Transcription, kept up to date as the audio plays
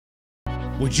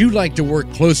Would you like to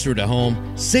work closer to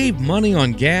home, save money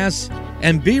on gas,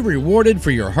 and be rewarded for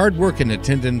your hard work and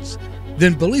attendance?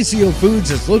 Then Bellisio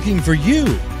Foods is looking for you.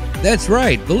 That's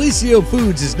right, Bellisio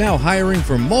Foods is now hiring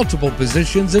for multiple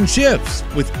positions and shifts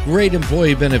with great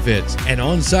employee benefits, an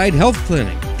on-site health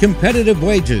clinic, competitive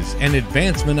wages, and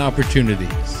advancement opportunities.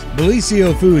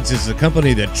 Bellisio Foods is a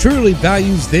company that truly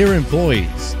values their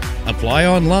employees. Apply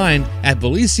online at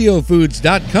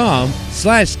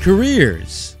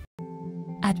belisiofoods.com/careers.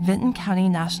 At Vinton County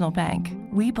National Bank,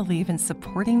 we believe in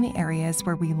supporting the areas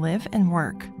where we live and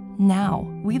work. Now,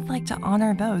 we'd like to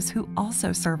honor those who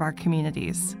also serve our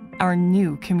communities. Our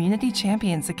new Community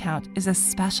Champions account is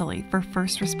especially for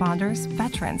first responders,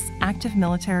 veterans, active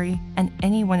military, and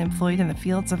anyone employed in the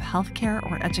fields of healthcare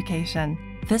or education.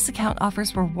 This account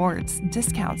offers rewards,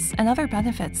 discounts, and other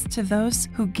benefits to those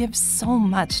who give so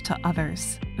much to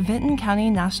others. Vinton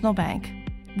County National Bank,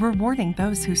 rewarding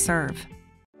those who serve.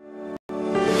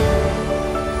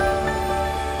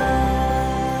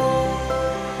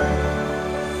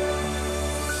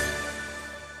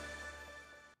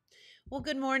 Well,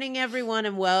 good morning, everyone,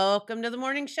 and welcome to the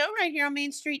morning show right here on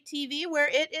Main Street TV, where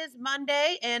it is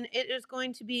Monday, and it is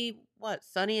going to be,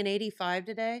 sunny and 85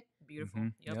 today? Beautiful.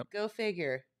 Mm-hmm. Yep. Go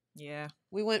figure. Yeah.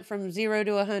 We went from 0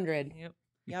 to 100.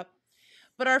 Yep.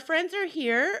 But our friends are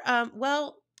here. I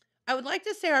would like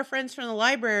to say our friends from the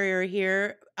library are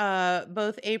here,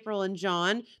 both April and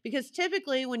John, because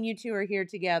typically when you two are here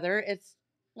together, it's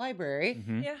library.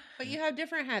 Mm-hmm. Yeah. But you have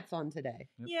different hats on today.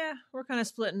 Yep. Yeah. We're kind of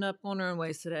splitting up on our own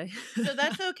ways today. So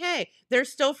that's okay. They're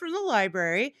still from the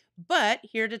library, but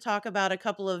here to talk about a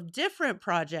couple of different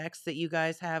projects that you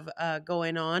guys have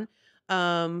going on.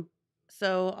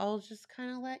 So I'll just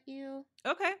kind of let you.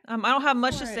 Okay. I don't have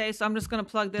much to for it. say, so I'm just going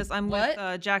to plug this. I'm What?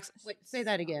 with Jackson. Wait, say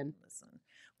that again.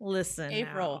 Listen.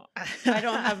 April. now. I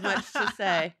don't have much to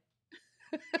say.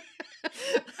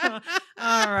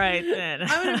 All right, then.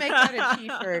 I'm going to make that a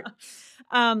t-shirt.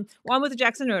 Well, I'm with the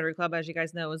Jackson Rotary Club, as you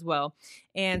guys know as well.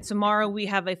 And tomorrow we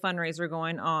have a fundraiser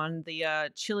going on,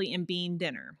 the Chili and Bean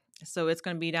Dinner. So it's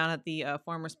going to be down at the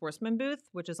Farmer Sportsman booth,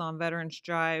 which is on Veterans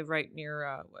Drive right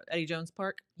near Eddie Jones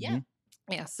Park. Yeah.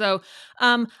 Yeah. So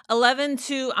 11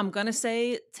 to, I'm going to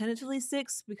say tentatively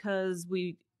 6 because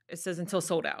it says until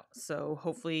sold out. So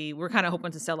hopefully we're kind of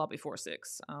hoping to sell out before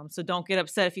 6. So don't get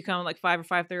upset if you come at like 5 or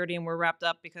 5:30 and we're wrapped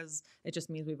up, because it just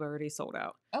means we've already sold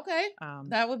out. Okay.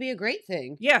 That would be a great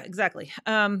thing. Yeah, exactly.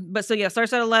 But so yeah,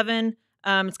 starts at 11.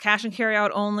 It's cash and carry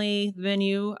out only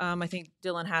venue. I think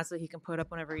Dylan has it. He can put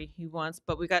up whenever he wants,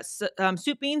 but we got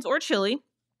soup, beans, or chili,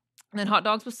 and then hot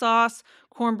dogs with sauce,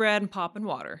 cornbread, and pop and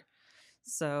water.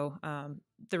 So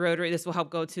the Rotary, this will help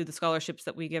go to the scholarships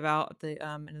that we give out at the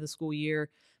end of the school year.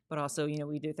 But also,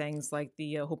 we do things like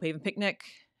the Hope Haven picnic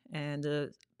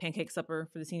and pancake supper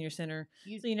for the senior center.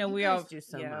 We all do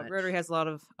so much. Rotary has a lot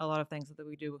of things that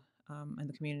we do in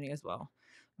the community as well.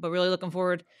 But really looking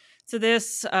forward to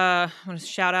this. I want to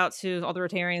shout out to all the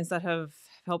Rotarians that have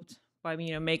helped by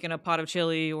making a pot of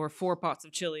chili or 4 pots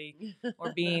of chili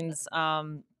or beans.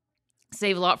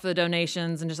 Save a lot for the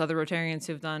donations, and just other Rotarians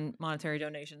who've done monetary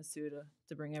donations too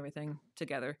to bring everything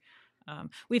together.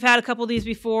 We've had a couple of these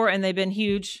before, and they've been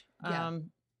huge. Yeah.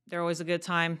 They're always a good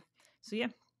time. So yeah,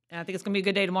 and I think it's gonna be a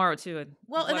good day tomorrow too.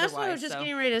 Well, and that's what I was just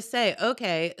getting ready to say.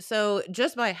 Okay, so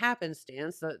just by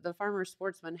happenstance, the Farmer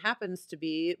Sportsman happens to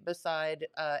be beside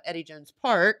Eddie Jones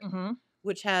Park,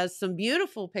 which has some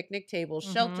beautiful picnic tables,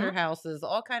 shelter houses,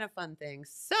 all kind of fun things.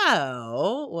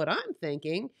 So what I'm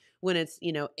thinking, when it's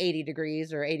 80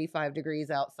 degrees or 85 degrees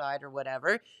outside or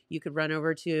whatever, you could run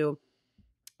over to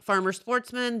Farmer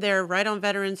Sportsman. They're right on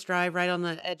Veterans Drive, right on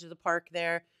the edge of the park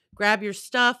there. Grab your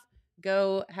stuff,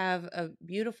 go have a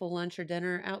beautiful lunch or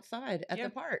dinner outside at the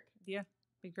park. Yeah,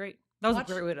 be great. That was a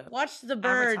great way to watch the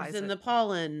birds and the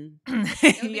pollen.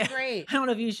 It would be great. I don't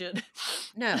know if you should.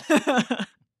 No.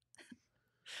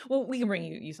 Well, we can bring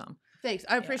you some. Thanks.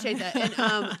 I appreciate that.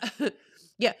 And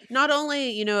yeah, not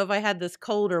only, if I had this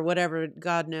cold or whatever,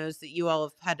 God knows that you all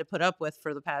have had to put up with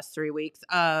for the past 3 weeks,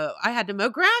 I had to mow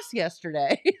grass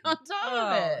yesterday on top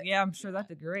of it. Yeah, I'm sure that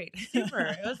did great. Super.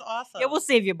 It was awesome. Yeah, we'll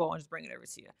save you a bowl and just bring it over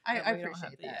to you. I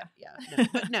appreciate that. Yeah. No,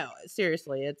 but no,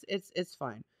 seriously, it's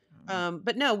fine.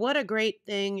 But no, what a great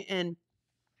thing. And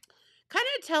kind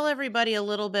of tell everybody a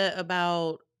little bit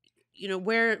about,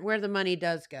 where the money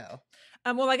does go.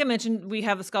 Well, like I mentioned, we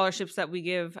have the scholarships that we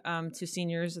give to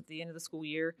seniors at the end of the school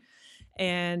year.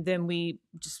 And then we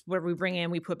just, whatever we bring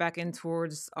in, we put back in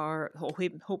towards our Hope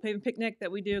Haven picnic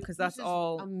that we do, because that's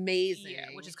all amazing. Yeah,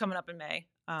 which is coming up in May.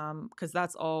 Because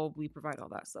that's all we provide, all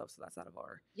that stuff. So that's out of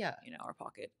our our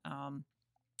pocket.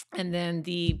 And then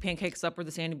the pancake supper,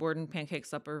 the Sandy Borden pancake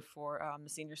supper for the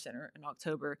senior center in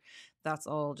October. That's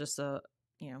all just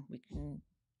we can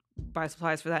buy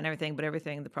supplies for that and everything, but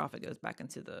the profit goes back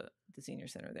into the senior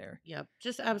center there. Yep,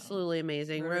 just absolutely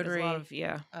amazing. Rotary,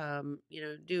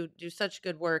 do such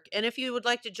good work. And if you would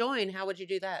like to join, how would you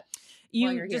do that?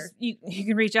 You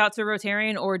can reach out to a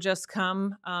Rotarian or just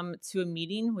come to a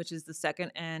meeting, which is the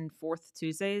second and fourth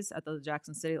Tuesdays at the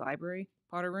Jackson City Library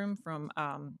Potter Room from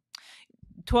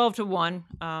 12 to 1,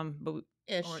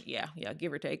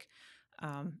 give or take.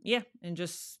 And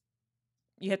just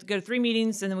you have to go to 3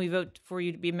 meetings, and then we vote for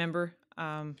you to be a member.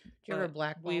 Do you ever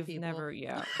blackball we've people? Never,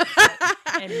 yeah.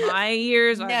 In my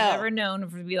years, I've never known to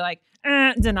be like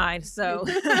denied. So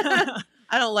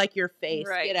I don't like your face.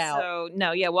 Right. Get out.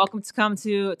 So welcome to come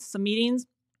to some meetings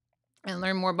and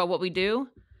learn more about what we do.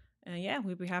 And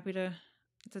we'd be happy to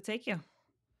take you.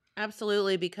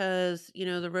 Absolutely, because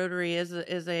the Rotary is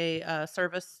a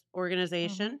service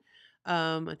organization.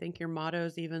 I think your motto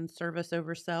is even service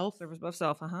over self. Service above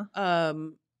self,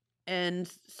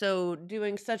 and so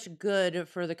doing such good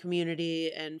for the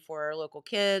community and for our local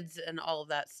kids and all of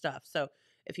that stuff. So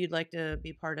if you'd like to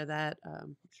be part of that,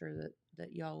 I'm sure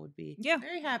that y'all would be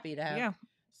very happy to have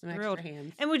some extra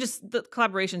hands. And the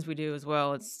collaborations we do as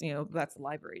well. It's that's the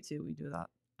library too. We do that.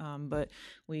 But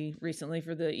we recently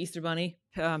for the Easter Bunny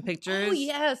pictures. Oh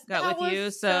yes, got with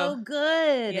you. So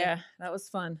good. Yeah, that was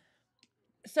fun.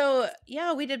 So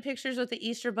we did pictures with the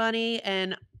Easter Bunny,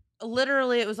 and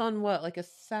literally it was on like a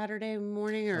Saturday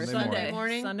morning or Sunday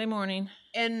morning. Sunday morning.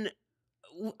 And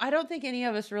I don't think any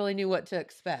of us really knew what to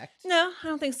expect. No, I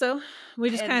don't think so. We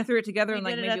just kind of threw it together in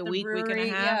like maybe a week and a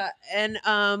half. Yeah. And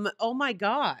oh my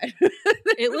God.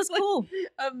 It was cool.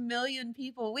 A million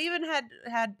people. We even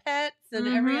had pets and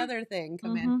every other thing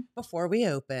come in before we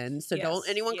opened. So don't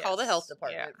anyone call the health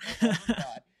department. Yeah. Oh my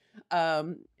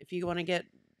God. If you want to get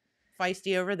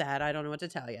feisty over that, I don't know what to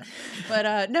tell you.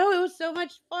 But no, it was so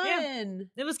much fun. Yeah.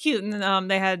 It was cute, and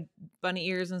they had bunny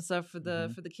ears and stuff for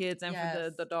the kids and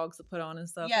for the dogs to put on and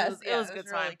stuff. Yes, it was a good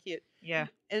time. Really cute. Yeah.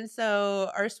 And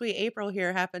so our sweet April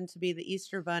here happened to be the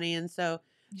Easter Bunny, and so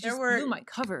there were blew my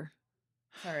cover.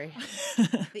 Sorry.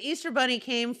 The Easter Bunny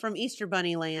came from Easter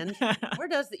Bunny land. Where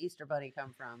does the Easter Bunny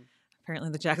come from? Apparently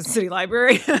the Jackson City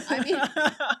Library. I mean,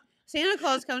 Santa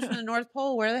Claus comes from the North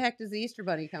Pole. Where the heck does the Easter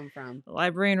Bunny come from? The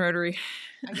library and Rotary.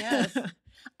 I guess.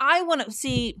 I want to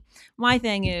see, my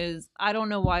thing is, I don't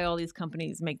know why all these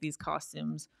companies make these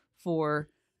costumes for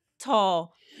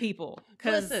tall people.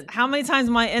 Because how many times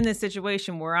am I in this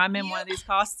situation where I'm in one of these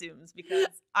costumes because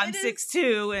I'm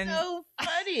 6'2" and so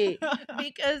funny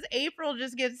because April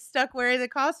just gets stuck wearing the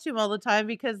costume all the time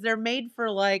because they're made for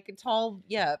like tall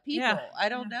people. Yeah. I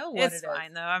don't know what it's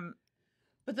fine though.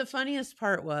 But the funniest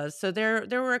part was, so there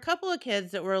were a couple of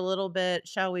kids that were a little bit,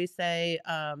 shall we say,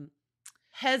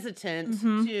 hesitant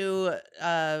to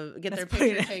get their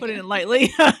picture taken. Put it in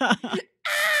lightly.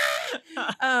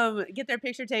 Get their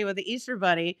picture taken with the Easter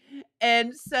Bunny.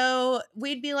 And so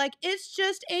we'd be like, it's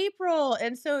just April.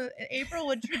 And so April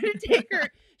would try to take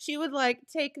she would like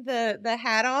take the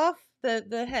hat off,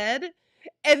 the head.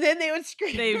 And then they would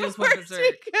scream. They just went berserk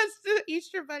because the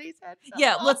Easter Bunny's head.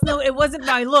 Yeah, let's know it wasn't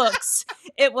my looks.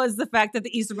 It was the fact that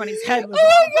the Easter Bunny's head was off.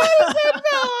 Oh my God, his head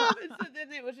fell off. And so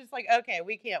then it was just like, okay,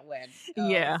 we can't win. Oh,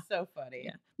 yeah, so funny.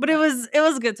 Yeah. But it was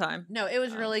a good time. No, it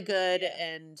was really good,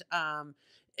 and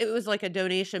it was like a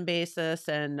donation basis,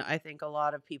 and I think a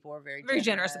lot of people were very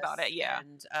generous about it. Yeah,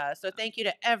 and so thank you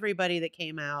to everybody that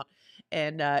came out.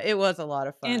 And it was a lot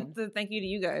of fun. And thank you to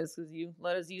you guys because you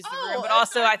let us use the room. But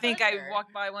also, I think I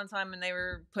walked by one time and they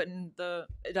were putting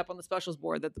it up on the specials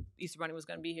board that the Easter Bunny was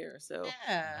going to be here. So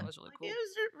that was really cool. It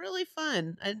was really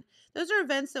fun. And those are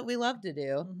events that we love to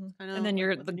do. Mm-hmm. And then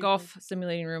the golf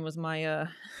simulating room was my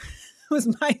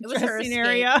dressing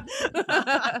area. Get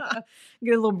a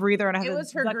little breather, and I had it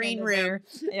was her green room.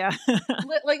 Yeah,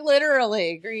 like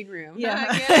literally green room. Yeah,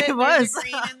 it was.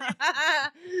 Green in there.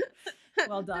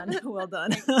 Well done.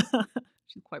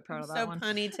 She's quite proud of that one. So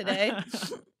punny today.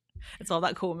 It's all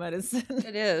that cool medicine.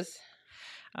 It is.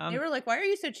 They were like, "Why are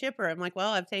you so chipper?" I'm like,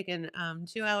 "Well, I've taken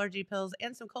 2 allergy pills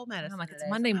and some cold medicine." I'm like, today, "It's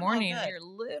Monday morning. You're a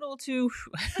little too."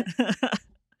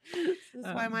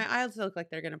 That's why my eyes look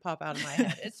like they're going to pop out of my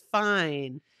head. It's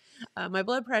fine. My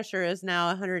blood pressure is now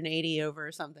 180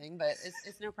 over something, but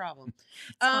it's no problem.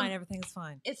 It's fine. Everything's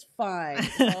fine. It's fine.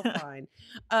 It's all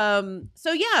fine.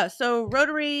 So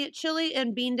Rotary chili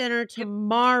and bean dinner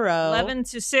tomorrow, 11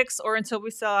 to 6, or until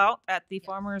we sell out at the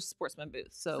Farmers Sportsman booth.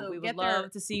 So we would love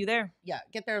to see you there. Yeah,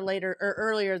 get there later or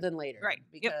earlier than later, right?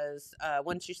 Because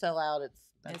once you sell out,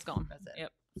 it's gone. That's it.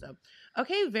 Yep. So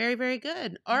okay, very very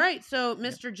good. All right, so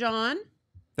Mr. John.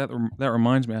 That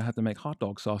reminds me, I have to make hot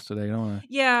dog sauce today, don't I?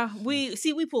 Yeah, we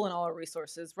pull in all our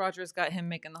resources. Roger's got him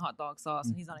making the hot dog sauce,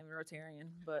 and he's not even Rotarian.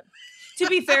 But to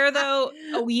be fair, though,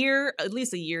 at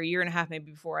least a year and a half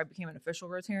maybe before I became an official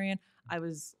Rotarian, I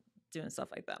was doing stuff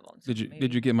like that.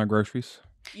 Did you get my groceries?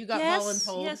 You got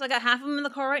voluntold? Yes, I got half of them in the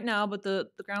car right now, but the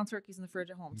ground turkey's in the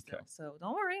fridge at home still. So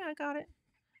don't worry, I got it.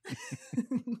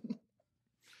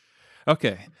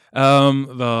 Okay.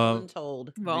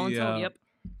 Voluntold. Yep.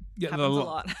 Yeah, Happens a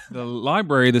lot. The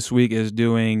library this week is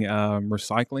doing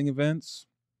recycling events.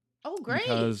 Oh, great.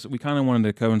 Because we kind of wanted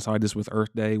to coincide this with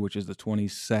Earth Day, which is the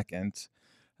 22nd.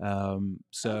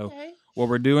 What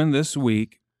we're doing this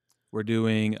week, we're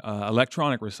doing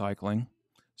electronic recycling.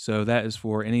 So that is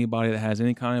for anybody that has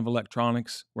any kind of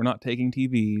electronics. We're not taking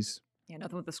TVs. Yeah,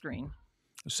 nothing with the screen.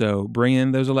 So bring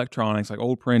in those electronics like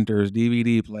old printers,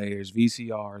 DVD players,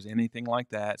 VCRs, anything like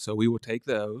that. So we will take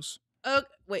those. Oh,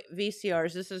 wait,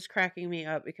 VCRs. This is cracking me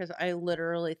up because I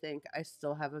literally think I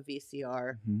still have a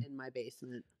VCR in my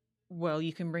basement. Well,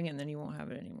 you can bring it and then you won't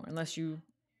have it anymore unless you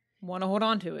want to hold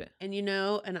on to it. And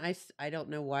I don't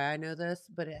know why I know this,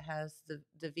 but it has the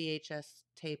VHS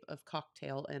tape of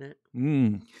Cocktail in it.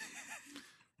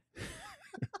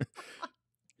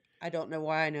 I don't know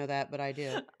why I know that, but I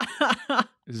do.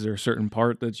 Is there a certain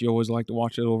part that you always like to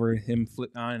watch it over? Him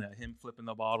flipping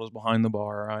the bottles behind the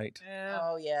bar, right? Yeah.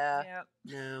 Oh yeah. Yep.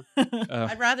 No.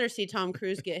 I'd rather see Tom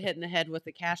Cruise get hit in the head with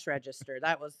the cash register.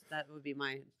 That would be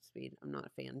my speed. I'm not a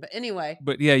fan, but anyway.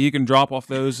 But yeah, you can drop off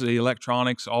the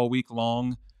electronics all week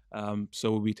long.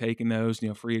 So we'll be taking those,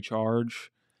 free of charge.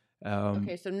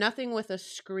 Okay, so nothing with a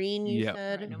screen, you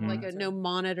said? Right, no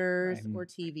monitors or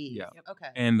TVs. Yeah. Yep. Okay.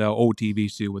 And the old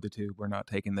TVs too with the tube. We're not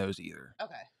taking those either.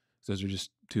 Okay. So those are just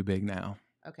too big now.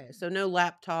 Okay, so no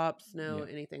laptops,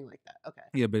 anything like that. Okay.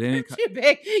 Yeah, but too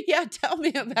big. Yeah, tell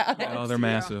me about it. Oh, they're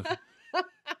massive.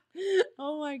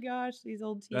 Oh my gosh, these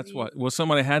old TVs. That's what. Well,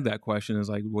 somebody had that question. Is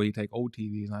like, will you take old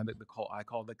TVs? And I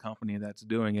called the company that's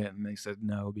doing it, and they said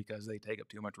no because they take up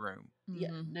too much room. Yeah,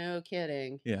 no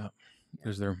kidding. Yeah,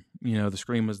 because they're the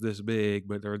screen was this big,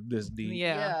 but they're this deep.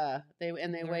 Yeah, they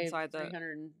weigh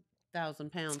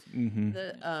 300,000 pounds.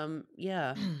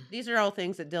 These are all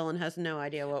things that Dylan has no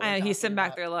idea what. He's sitting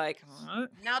back there like, what?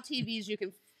 Now TVs you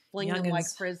can fling them like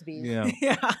frisbees.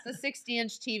 Yeah, It's a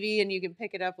 60-inch TV and you can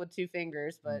pick it up with 2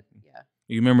 fingers. But yeah,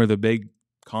 you remember the big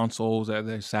consoles that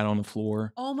they sat on the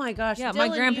floor? Oh my gosh! Yeah, Dylan, my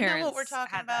grandparents. You know what we're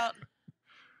talking about?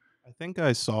 I think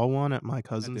I saw one at my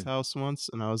cousin's house once,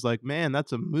 and I was like, "Man,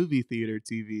 that's a movie theater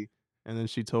TV." And then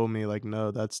she told me, like, no,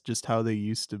 that's just how they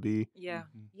used to be. Yeah.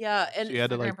 Yeah. And she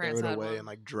had to like throw it away and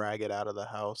like drag it out of the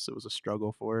house. It was a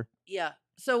struggle for her. Yeah.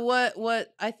 So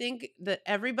what I think that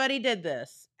everybody did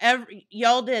this.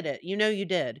 Y'all did it. You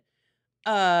did.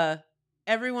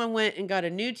 Everyone went and got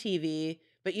a new TV,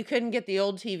 but you couldn't get the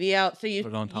old TV out. So you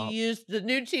used the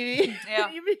new TV. Yeah.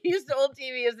 You used the old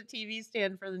TV as a TV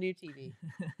stand for the new TV.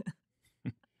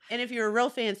 And if you were real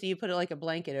fancy, you put it like a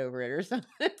blanket over it or something.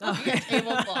 Like a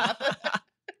tablecloth.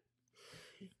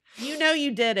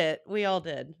 You did it. We all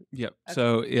did. Yep. Okay.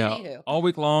 So, Anywho. all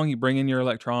week long, you bring in your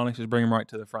electronics, just bring them right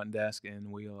to the front desk, and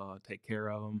we'll take care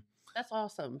of them. That's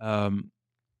awesome.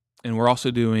 And we're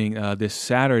also doing this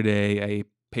Saturday a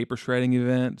paper shredding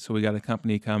event. So we got a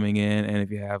company coming in, and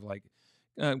if you have like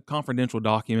confidential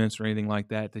documents or anything like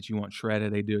that you want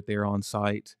shredded, they do it there on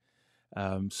site.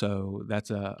 So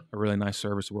that's a really nice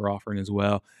service we're offering as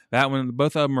well. That one,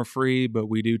 both of them are free, but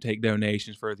we do take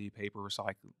donations for the paper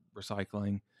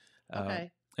recycling.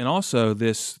 Okay. And also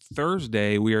this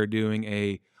Thursday, we are doing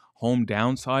a home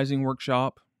downsizing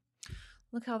workshop.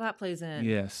 Look how that plays in.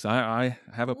 Yes, I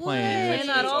have a plan. It's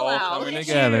all out. coming Look at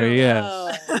together. you. Yes. Oh.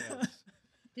 Yes.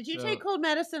 Did you take cold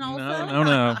medicine also?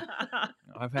 No.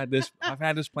 I've had this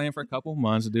plan for a couple of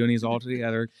months, doing these all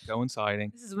together,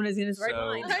 coinciding. This is when it's in his right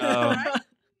mind.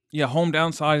 Yeah, home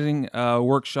downsizing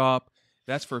workshop.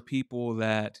 That's for people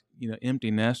that, empty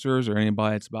nesters or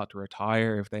anybody that's about to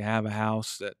retire. If they have a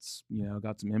house that's,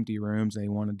 got some empty rooms, they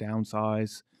want to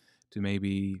downsize to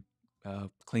maybe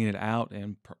clean it out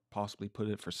and possibly put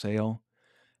it for sale.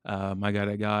 I got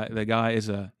a guy. The guy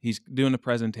he's doing a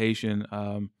presentation.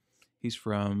 He's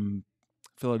from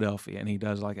Philadelphia, and he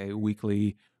does like a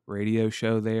weekly radio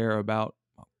show there about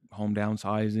home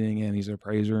downsizing, and he's an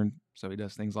appraiser, and so he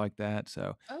does things like that.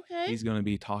 So he's going to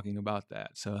be talking about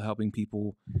that. So helping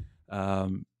people,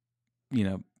 telling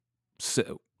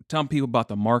people about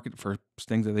the market for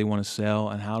things that they want to sell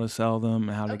and how to sell them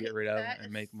and how to get rid of them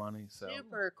and make money. So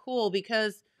super cool,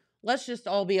 because let's just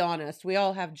all be honest. We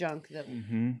all have junk that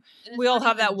we all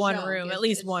have that one room, at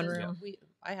least one room.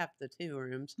 I have the 2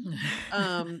 rooms.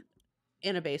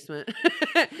 and a basement.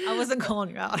 I wasn't calling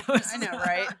you out. I know,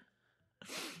 right?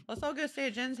 Let's all go stay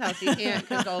at Jen's house. You can't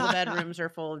because all the bedrooms are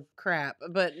full of crap.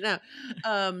 But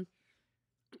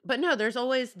no, there's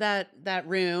always that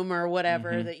room or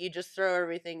whatever that you just throw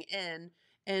everything in.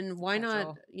 And why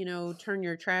not, turn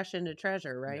your trash into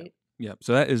treasure, right? Yep.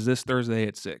 So that is this Thursday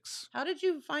at 6. How did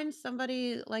you find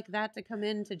somebody like that to come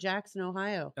into Jackson,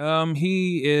 Ohio?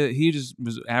 He just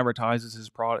advertises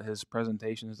his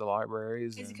presentations to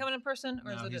libraries. Is he coming in person,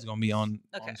 or is it? He's going to be on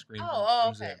screen.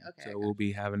 Okay. So we'll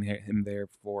be having him there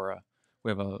for.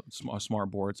 We have a smart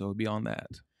board, so we'll be on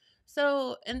that.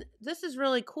 So, and this is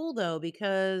really cool though,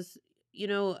 because I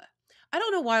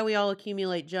don't know why we all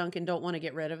accumulate junk and don't want to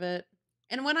get rid of it.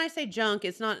 And when I say junk,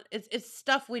 it's not. It's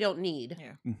stuff we don't need.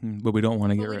 Yeah. But we don't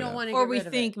want to get rid of it. Or we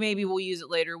think maybe we'll use it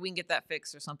later. We can get that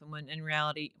fixed or something. When in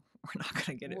reality, we're not going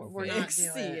to get it We're fixed.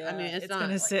 not doing it. I mean, it's not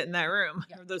going to sit in that room.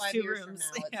 Yeah, or those 5 two years rooms.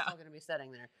 From now, it's still going to be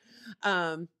sitting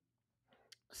there.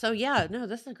 So yeah, no,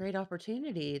 this is a great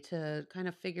opportunity to kind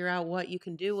of figure out what you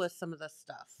can do with some of this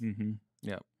stuff.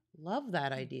 Yeah. Love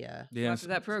that idea. Yeah. After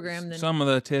that program, then some of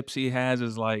the tips he has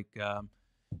is like,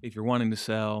 if you're wanting to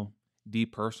sell,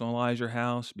 depersonalize your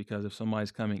house, because if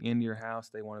somebody's coming into your house,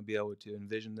 they want to be able to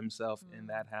envision themselves in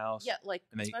that house. Yeah, like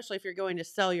especially if you're going to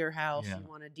sell your house, you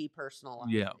want to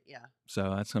depersonalize it. Yeah.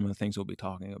 So that's some of the things we'll be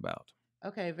talking about.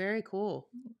 Okay, very cool.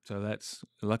 So that's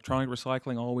electronic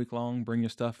recycling all week long. Bring your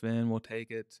stuff in, we'll take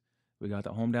it. We got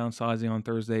the home downsizing on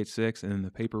Thursday at 6, and then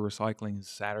the paper recycling is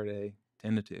Saturday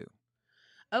 10 to 2.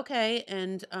 Okay,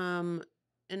 and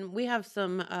we have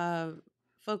some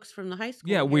folks from the high school.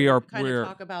 Yeah, we're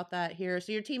talk about that here.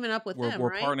 So you're teaming up with them, we're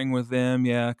right? We're partnering with them,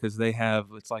 because they have,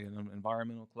 it's like an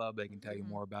environmental club. They can tell you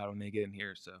more about it when they get in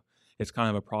here. So it's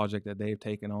kind of a project that they've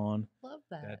taken on. Love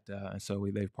that. And so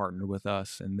they've partnered with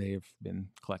us, and they've been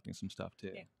collecting some stuff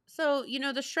too. Yeah. So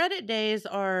the shredded days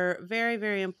are very,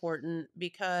 very important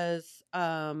because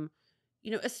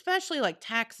especially like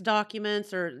tax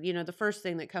documents or the first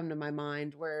thing that come to my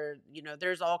mind where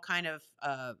there's all kind of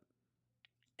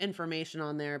information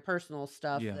on there, personal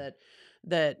stuff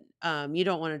that you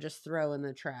don't want to just throw in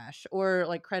the trash, or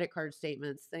like credit card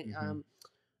statements,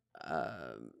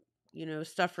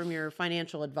 stuff from your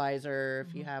financial advisor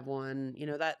if you have one,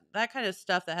 that kind of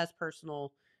stuff that has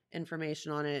personal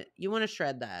information on it. You want to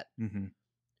shred that.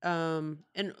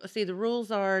 And see, the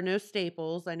rules are no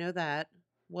staples. I know that.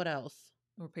 What else?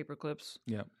 Or paper clips.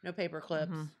 Yeah. No paper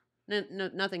clips. No,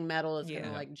 nothing metal is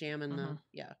gonna like jam in the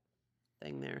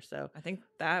thing there. So I think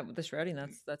that with the shredding,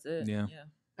 that's it. Yeah.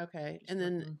 Okay. And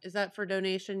then is that for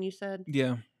donation, you said?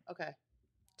 Yeah. Okay.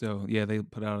 So they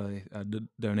put out a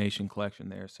donation collection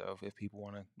there. So if people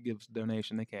want to give us a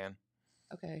donation, they can.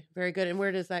 Okay. Very good. And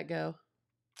where does that go?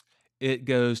 It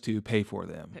goes to pay for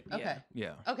them. Okay.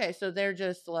 Yeah. Okay. So they're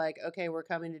just like, okay, we're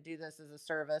coming to do this as a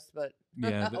service, but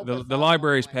the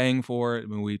library's paying for it. I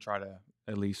mean, we try to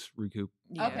at least recoup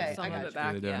some of it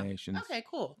back. The donations. Okay,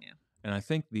 cool. Yeah. And I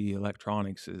think the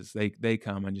electronics is they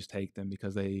come and just take them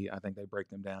because I think they break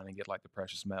them down and get like the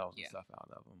precious metals and stuff out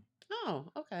of them.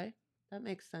 Oh, okay. That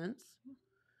makes sense.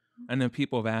 And then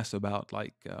people have asked about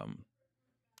like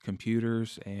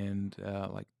computers and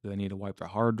like do they need to wipe their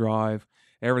hard drive?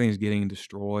 Everything's getting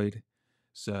destroyed.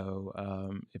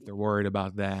 So if they're worried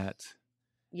about that,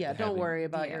 don't worry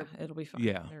about it'll be fine.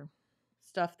 Yeah.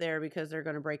 Stuff there because they're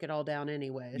going to break it all down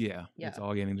anyways. Yeah. It's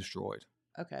all getting destroyed.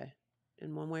 Okay.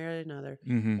 In one way or another.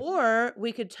 Mm-hmm. Or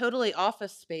we could totally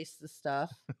office space the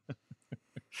stuff.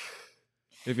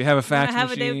 If you have a fax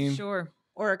machine. Sure.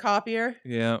 Or a copier.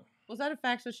 Yeah. Was that a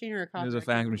fax machine or a copier? There's a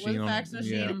fax machine on fax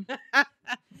machine. Yeah.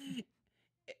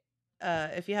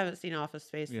 If you haven't seen Office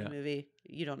Space, the movie,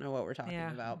 you don't know what we're talking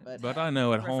about. But I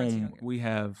know at home we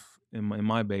have in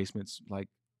my basements like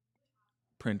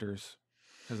printers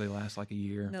because they last like a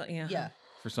year. No, yeah.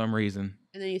 For some reason.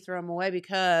 And then you throw them away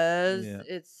because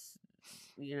it's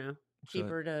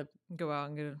cheaper to go out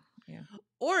and get it. Yeah.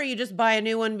 Or you just buy a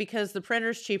new one because the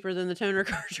printer's cheaper than the toner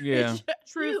cartridge. Yeah.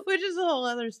 True. Which is a whole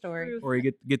other story. True. Or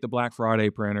you get the Black Friday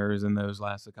printers and those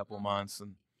last a couple of months.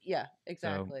 And yeah,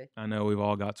 exactly. So I know we've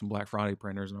all got some Black Friday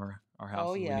printers in our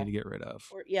house we need to get rid of.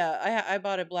 Or, I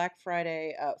bought a Black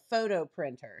Friday photo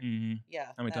printer. Mm-hmm. Yeah.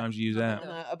 How many times do you use that?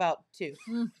 About 2.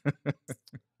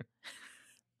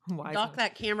 Why Dock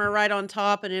that camera right on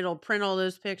top and it'll print all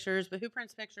those pictures. But who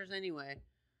prints pictures anyway?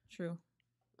 True.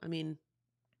 I mean,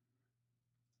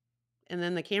 and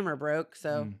then the camera broke,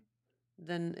 so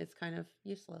then it's kind of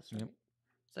useless, right? Yep.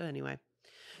 So anyway,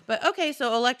 but okay,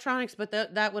 so electronics, but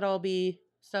that would all be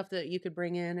stuff that you could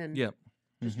bring in and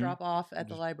just drop off at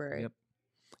the library. Yep.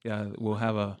 Yeah, we'll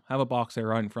have a box there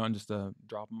right in front just to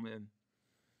drop them in.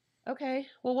 Okay.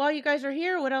 Well, while you guys are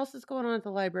here, what else is going on at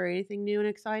the library? Anything new and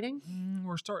exciting?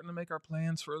 We're starting to make our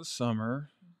plans for the summer.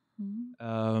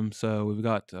 Mm-hmm. So we've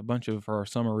got a bunch of our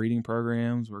summer reading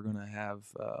programs. We're going to have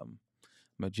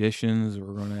magicians.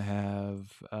 We're going to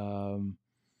have,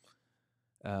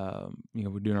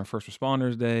 we're doing our first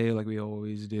responders day like we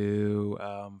always do.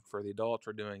 For the adults,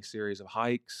 we're doing a series of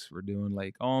hikes. We're doing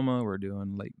Lake Alma. We're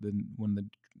doing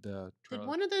the Did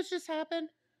one of those just happen?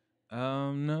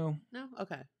 No. No?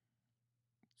 Okay.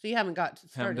 So you haven't got Haven't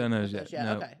started done with those yet. those yet?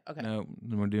 No, Okay. Okay. no.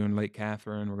 Then we're doing Lake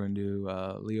Catherine. We're going to do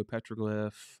Leo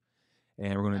Petroglyph,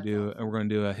 and we're going to That's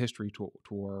do a history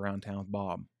tour around town with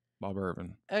Bob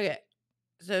Irvin. Okay.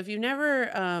 So if you've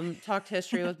never talked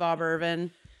history with Bob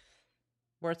Irvin,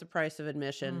 worth the price of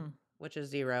admission, which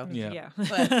is $0. Yeah.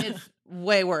 But it's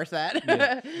way worth that.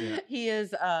 Yeah. He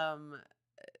is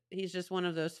he's just one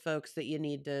of those folks that you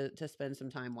need to spend some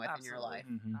time with in your life.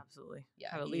 Mm-hmm. Absolutely. Yeah,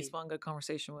 Have at least one good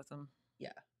conversation with him. Yeah,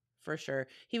 for sure.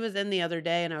 He was in the other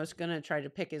day, and I was gonna try to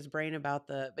pick his brain about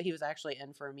but he was actually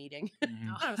in for a meeting. Mm-hmm.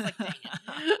 I was like, dang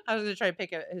it. I was gonna try to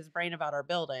pick his brain about our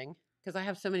building because I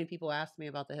have so many people ask me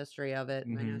about the history of it,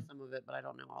 and I know some of it, but I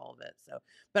don't know all of it. So,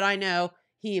 but I know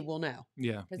he will know.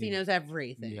 Yeah, because he knows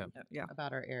everything Yeah.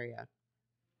 about our area.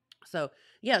 So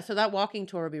yeah, so that walking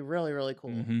tour would be really, really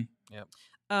cool. Mm-hmm. Yep.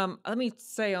 Let me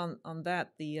say on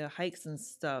that, the hikes and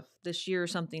stuff this year,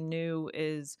 something new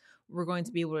is we're going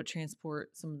to be able to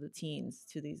transport some of the teens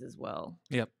to these as well.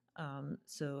 Yep.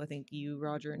 So I think you,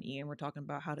 Roger, and Ian were talking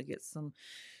about how to get some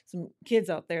kids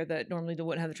out there that normally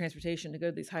wouldn't have the transportation to go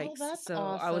to these hikes. That's so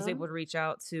awesome. I was able to reach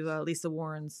out to Lisa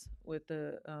Warrens with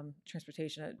the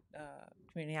transportation at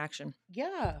Community Action.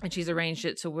 Yeah. And she's arranged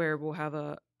it to where we'll have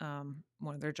a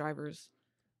one of their drivers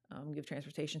give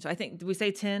transportation. So I think, did we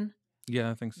say 10?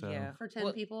 Yeah, I think so. Yeah. For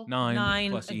 10 people?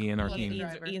 9 plus Ian, our team.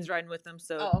 Ian's riding with them,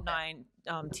 so Oh, okay.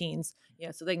 9 teens.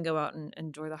 Yeah, so they can go out and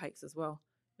enjoy the hikes as well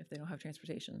if they don't have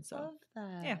transportation. So Love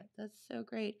that. yeah. That's so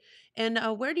great. And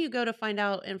where do you go to find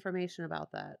out information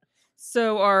about that?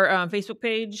 So our Facebook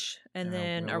page and Yeah,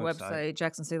 then our our website. website,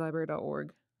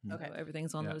 jacksonstatelibrary.org. Okay. So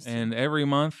everything's on those. And every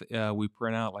month we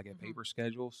print out like a paper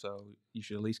schedule, so you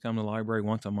should at least come to the library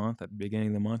once a month at the beginning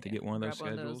of the month to get one of those grab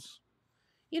one of schedules. those.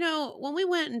 You know, when we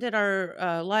went and did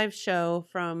our live show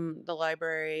from the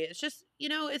library, it's just,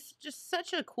 it's just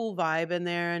such a cool vibe in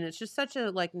there, and it's just such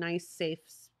a nice, safe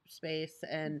space,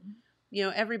 and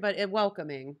everybody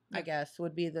welcoming, I guess,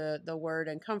 would be the word,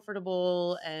 and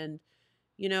comfortable, and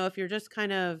if you're just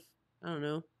kind of, I don't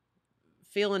know,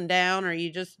 feeling down, or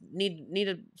you just need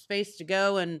a space to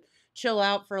go and chill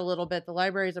out for a little bit, the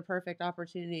library is a perfect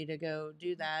opportunity to go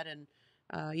do that, and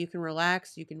you can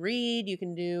relax, you can read, you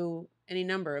can do any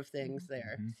number of things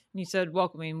there. And you said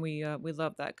welcoming. We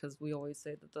love that because we always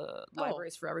say that the library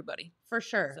is for everybody. For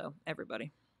sure. So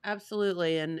everybody.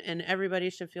 Absolutely. And everybody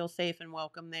should feel safe and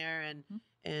welcome there.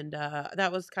 And that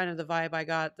was kind of the vibe I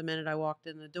got the minute I walked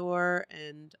in the door.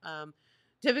 And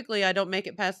typically I don't make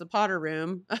it past the Potter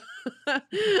room.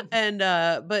 And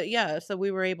but yeah, so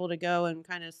we were able to go and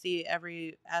kind of see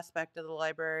every aspect of the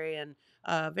library, and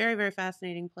very, very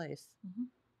fascinating place.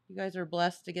 You guys are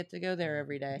blessed to get to go there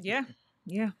every day.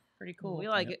 Yeah. Pretty cool. We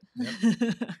like it.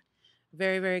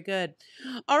 Very, very good.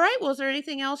 All right. Well, is there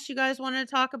anything else you guys wanted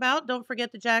to talk about? Don't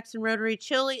forget the Jackson Rotary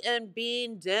Chili and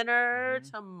Bean Dinner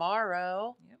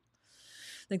tomorrow. Yep.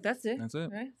 I think that's it. That's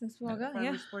it. Right? That's what I got.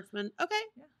 Farmer Yeah. Sportsman. Okay.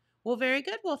 Yeah. Well, very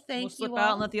good. Well, thank We'll slip you out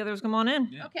all. and let the others come on in.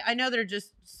 Yeah. Okay. I know they're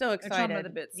just so They're chomping excited. at the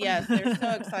bits. Yes, they're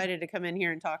so excited to come in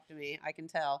here and talk to me. I can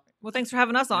tell. Well, thanks for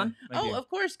having us on. Thank you. Of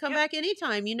course. Come back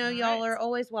anytime. All Y'all right. are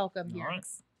always welcome here. All right.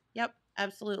 Yep,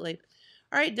 absolutely.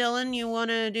 All right, Dylan, you want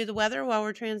to do the weather while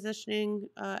we're transitioning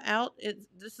out?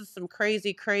 This is some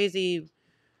crazy, crazy,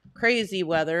 crazy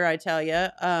weather, I tell you.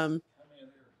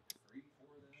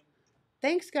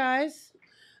 Thanks, guys.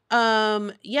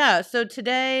 Yeah, so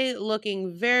today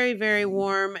looking very, very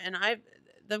warm, and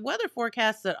the weather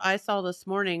forecast that I saw this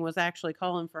morning was actually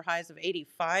calling for highs of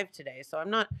 85 today. So I'm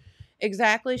not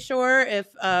exactly sure if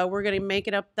we're going to make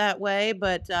it up that way,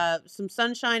 but some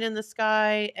sunshine in the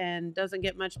sky, and doesn't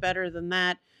get much better than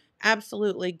that.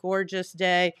 Absolutely gorgeous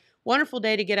day. Wonderful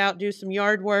day to get out, do some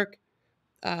yard work.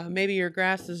 Maybe your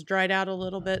grass has dried out a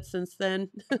little bit since then,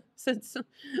 since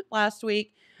last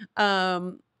week.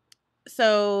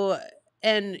 So,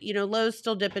 and lows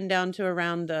still dipping down to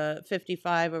around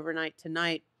 55 overnight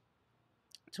tonight.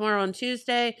 Tomorrow on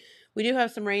Tuesday, we do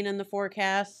have some rain in the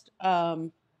forecast.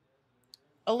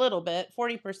 A little bit,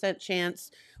 40%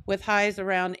 chance, with highs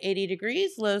around 80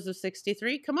 degrees, lows of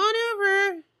 63. Come on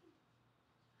over.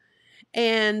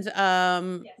 And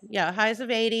yeah, highs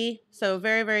of 80. So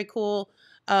very, very cool.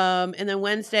 And then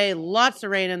Wednesday, lots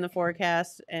of rain in the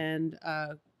forecast and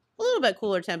a little bit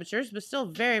cooler temperatures, but still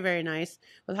very, very nice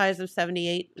with highs of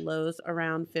 78, lows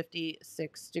around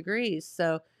 56 degrees.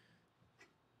 So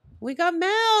we got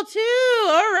Mel too.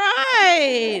 All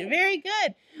right. Very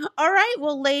good. All right.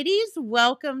 Well, ladies,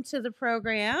 welcome to the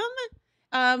program.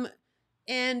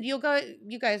 And you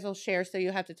guys will share, so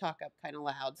you have to talk up kind of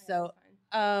loud. So,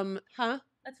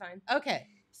 That's fine. Okay.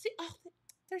 See,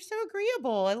 they're so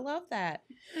agreeable. I love that.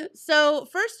 So,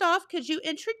 first off, could you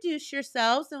introduce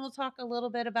yourselves and we'll talk a little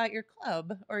bit about your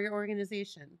club or your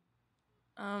organization?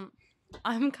 I'm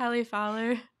Kylie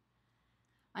Fowler.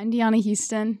 I'm Deanna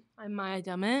Houston. I'm Maya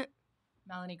Dummett.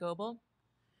 Melanie Goebel.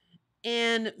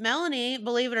 And Melanie,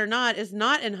 believe it or not, is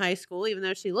not in high school, even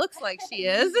though she looks like she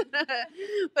is.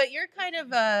 But you're kind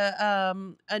of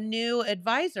a new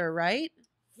advisor, right?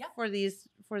 Yep.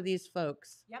 For these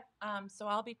folks. Yep. So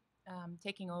I'll be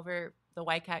taking over the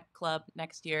YCAT Club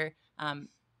next year,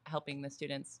 helping the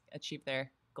students achieve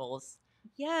their goals.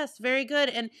 Yes, very good.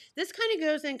 And this kind of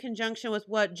goes in conjunction with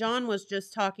what John was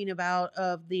just talking about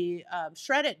of the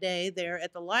Shred It Day there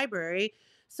at the library.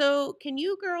 So can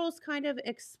you girls kind of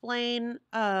explain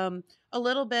a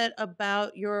little bit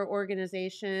about your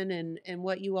organization and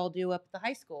what you all do up at the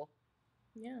high school?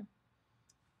 Yeah.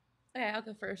 Okay, I'll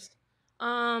go first.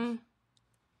 How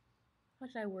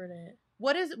should I word it?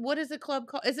 What is the club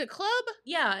called? Is it club?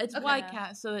 Yeah, it's Okay.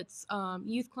 YCAT. So it's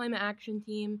Youth Climate Action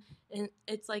Team, and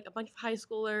it's like a bunch of high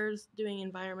schoolers doing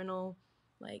environmental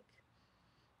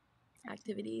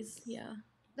activities. Yeah.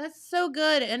 That's so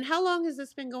good. And how long has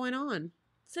this been going on?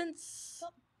 Since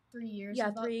 3 years. yeah,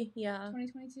 about 3, yeah.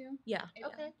 2022. Yeah.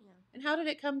 Okay. And how did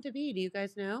it come to be? Do you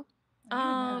guys know?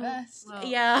 Well,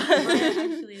 yeah.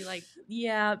 Actually,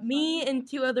 me and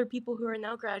 2 other people who are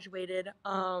now graduated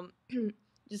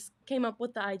just came up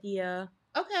with the idea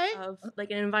Okay. of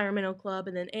like an environmental club,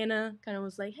 and then Anna kind of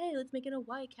was like, hey, let's make it a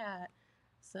YCAT.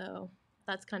 So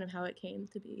that's kind of how it came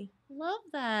to be. Love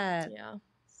that. Yeah.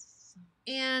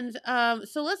 And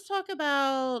so let's talk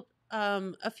about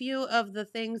a few of the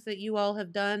things that you all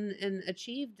have done and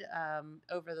achieved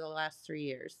over the last 3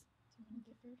 years.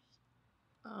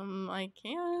 I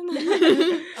can.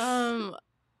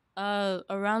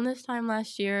 Around this time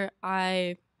last year,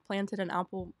 I planted an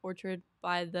apple orchard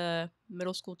by the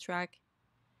middle school track,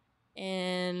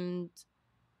 and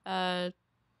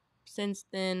since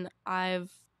then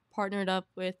I've partnered up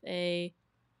with a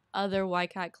other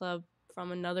YCAT club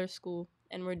from another school,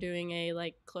 and we're doing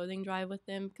a clothing drive with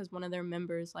them because one of their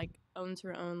members owns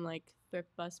her own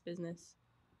thrift bus business.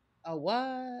 A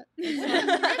what?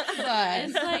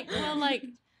 It's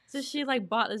so she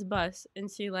bought this bus, and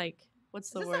she what's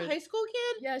the Is this word? a high school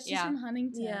kid? Yeah, she's from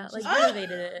Huntington. Yeah, She's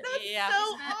renovated it. That's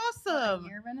so awesome.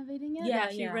 You're renovating it? Yeah,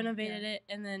 she renovated it,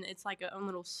 and then it's her own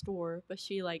little store, but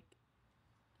she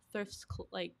thrifts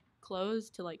clothes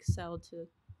to sell to.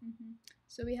 Mm-hmm.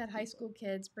 So we had high school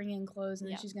kids bring in clothes, and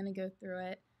then she's gonna go through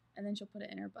it, and then she'll put it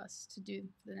in her bus to do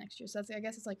for the next year. So I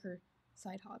guess it's her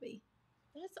side hobby.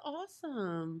 That's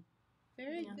awesome.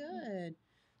 Very good.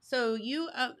 So you,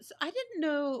 so I didn't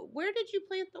know, where did you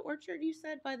plant the orchard? You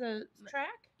said by the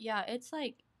track? Yeah, it's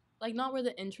not where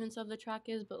the entrance of the track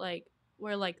is, but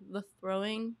where the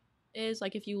throwing is.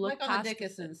 If you look on past the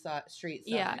Dickinson street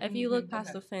side. Yeah, if you look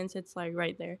past the fence, it's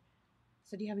right there.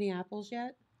 So do you have any apples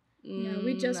yet? No,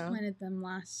 we just planted them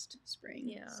last spring.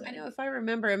 Yeah. So. I know if I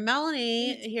remember. And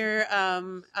Melanie here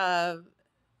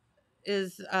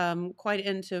is quite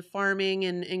into farming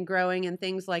and growing and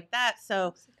things like that.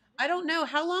 So I don't know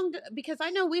how long, because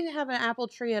I know we have an apple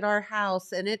tree at our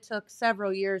house, and it took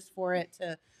several years for it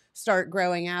to start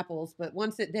growing apples. But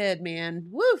once it did, man,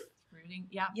 woof. Rooting.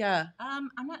 Yeah. Yeah. I'm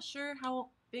not sure how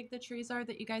big the trees are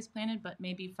that you guys planted, but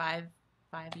maybe 5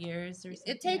 years or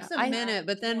something. It takes a minute,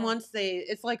 but then once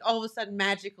it's all of a sudden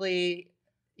magically,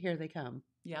 here they come.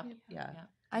 Yeah. Yeah.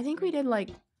 I think we did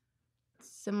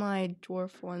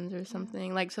semi-dwarf ones or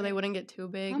something, so they wouldn't get too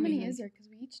big. How many is there? Because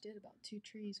we each did about 2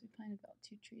 trees. We planted about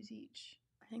 2 trees each.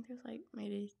 I think there's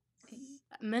maybe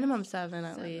minimum 7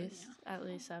 at least. Yeah. At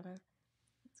least 7.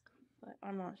 But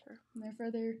I'm not sure. And they're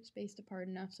further spaced apart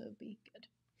enough, so it'd be good.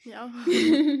 Yeah.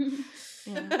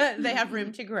 They have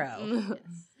room to grow.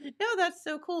 No, that's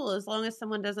so cool. As long as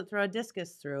someone doesn't throw a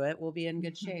discus through it, we'll be in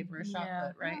good shape, or a shot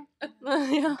put, right?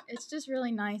 Yeah. It's just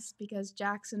really nice because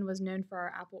Jackson was known for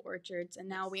our apple orchards, and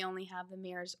now we only have the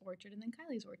mayor's orchard and then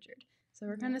Kylie's orchard. So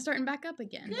we're kind of starting back up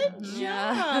again. Good job.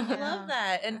 Yeah. I love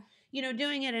that. And,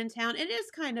 doing it in town, it is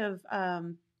kind of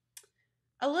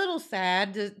a little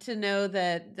sad to know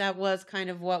that was kind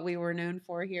of what we were known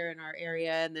for here in our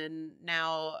area. And then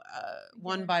now,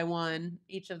 one by one,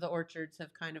 each of the orchards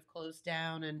have kind of closed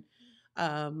down. And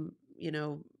you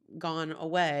know, gone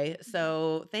away.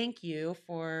 So thank you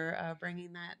for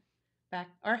bringing that back,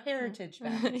 our heritage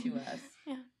back to us.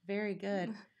 Yeah. Very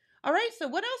good. All right. So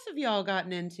what else have y'all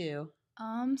gotten into?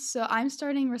 So I'm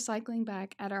starting recycling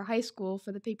back at our high school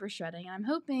for the paper shredding, and I'm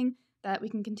hoping that we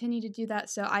can continue to do that.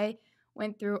 So I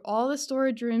went through all the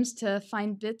storage rooms to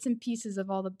find bits and pieces of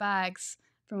all the bags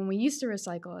from when we used to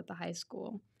recycle at the high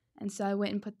school. And so I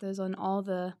went and put those on all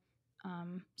the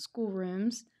school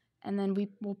rooms, and then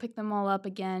we'll pick them all up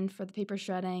again for the paper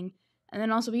shredding. And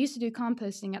then also we used to do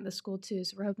composting at the school too,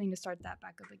 so we're hoping to start that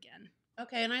back up again.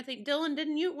 Okay, and I think Dylan,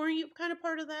 weren't you kind of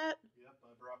part of that? Yep, I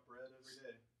brought bread every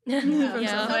day. From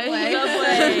Subway.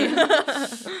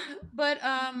 But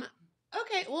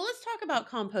okay, well, let's talk about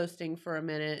composting for a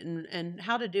minute and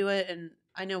how to do it. And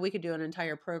I know we could do an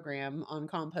entire program on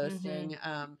composting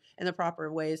and the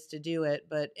proper ways to do it.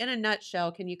 But in a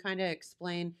nutshell, can you kind of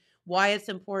explain why it's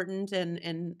important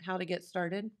and how to get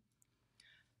started?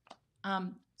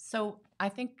 So I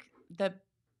think the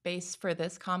base for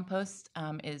this compost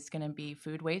is going to be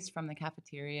food waste from the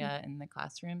cafeteria in the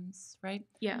classrooms, right?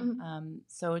 Yeah.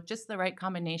 So just the right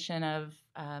combination of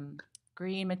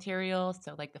green material,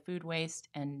 so like the food waste,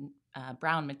 and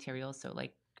brown material, so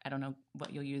like, I don't know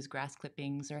what you'll use, grass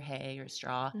clippings or hay or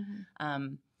straw,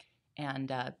 and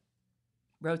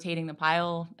rotating the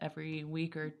pile every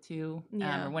week or two,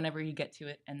 or whenever you get to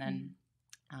it, and then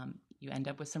you end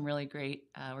up with some really great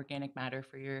organic matter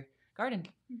for your garden.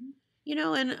 You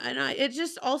know, and it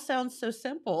just all sounds so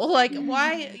simple. Like,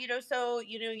 why, so,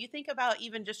 you think about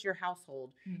even just your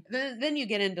household. Then you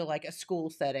get into like a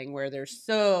school setting where there's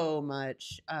so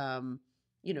much,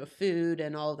 food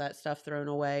and all of that stuff thrown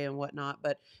away and whatnot.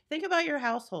 But think about your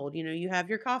household. You have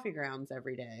your coffee grounds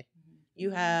every day.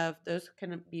 You have, those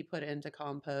can be put into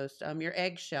compost. Your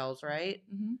eggshells, right?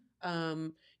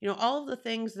 All of the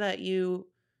things that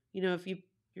if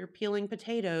you're peeling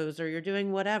potatoes or you're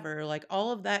doing whatever, like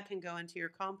all of that can go into your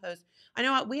compost. I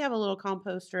know we have a little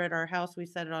composter at our house. We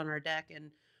set it on our deck,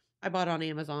 and I bought it on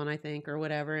Amazon, I think, or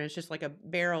whatever. And it's just like a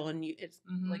barrel, and it's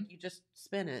like you just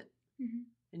spin it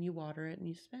and you water it and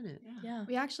you spin it. Yeah.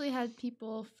 We actually had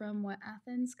people from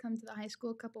Athens come to the high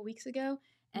school a couple weeks ago,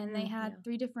 and they had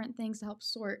 3 different things to help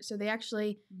sort. So they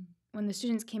actually, when the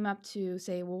students came up to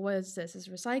say, well, what is this? Is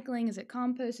it recycling? Is it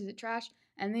compost? Is it trash?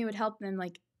 And they would help them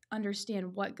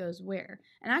understand what goes where.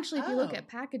 And actually, if you look at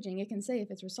packaging, it can say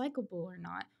if it's recyclable or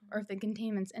not, or if the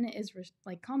containments in it is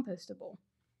compostable.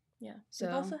 Yeah. So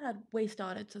we've also had waste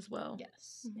audits as well.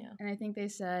 Yes. Yeah. And I think they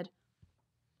said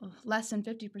less than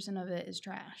 50% of it is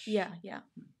trash. Yeah.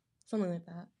 Something like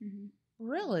that.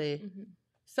 Really?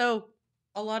 So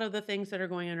a lot of the things that are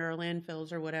going into our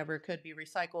landfills or whatever could be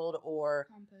recycled or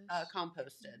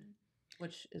composted,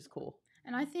 which is cool.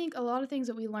 And I think a lot of things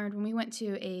that we learned when we went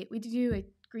to we do a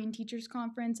Green Teachers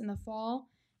Conference in the fall,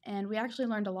 and we actually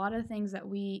learned a lot of things that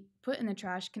we put in the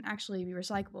trash can actually be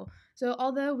recyclable. So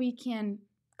although we can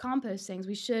compost things,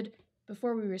 we should,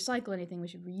 before we recycle anything, we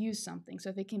should reuse something. So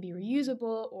if it can be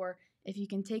reusable, or if you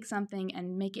can take something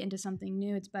and make it into something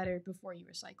new, it's better before you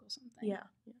recycle something. Yeah.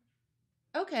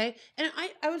 Okay. And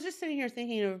I was just sitting here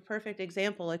thinking of a perfect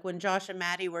example. Like when Josh and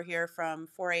Maddie were here from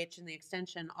 4-H in the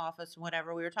extension office and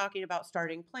whatever, we were talking about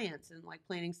starting plants and like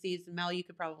planting seeds. And Mel, you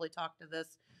could probably talk to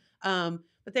this.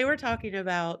 But they were talking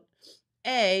about,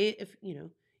 if,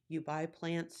 you buy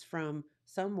plants from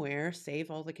somewhere,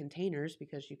 save all the containers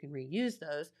because you can reuse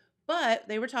those. But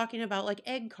they were talking about like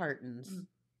egg cartons.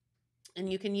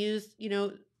 And you can use,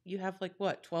 you have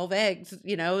 12 eggs,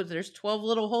 there's 12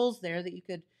 little holes there that you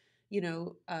could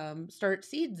start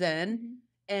seeds in.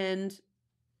 And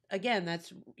again,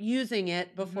 that's using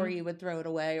it before you would throw it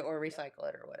away or recycle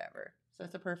it or whatever. So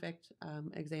it's a perfect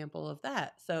example of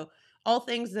that. So all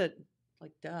things that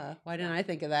duh, why didn't I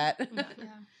think of that?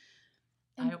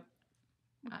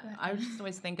 I just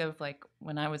always think of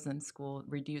when I was in school,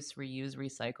 reduce, reuse,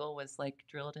 recycle was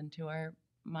drilled into our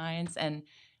minds. And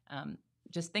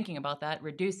just thinking about that,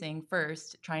 reducing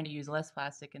first, trying to use less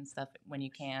plastic and stuff when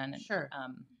you can. Sure.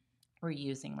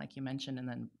 Reusing, like you mentioned, and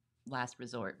then last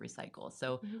resort, recycle.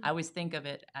 So I always think of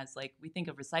it as we think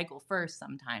of recycle first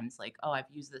sometimes, I've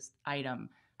used this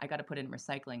item, I got to put it in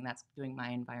recycling. That's doing my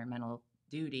environmental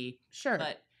duty. Sure.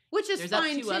 But which is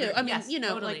fine too. I mean, yes,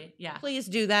 totally. Please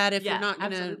do that if you're not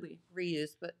going to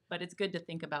reuse. But it's good to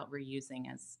think about reusing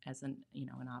as an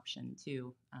an option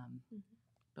too,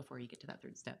 before you get to that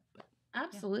third step. But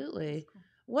absolutely. Cool.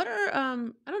 What are I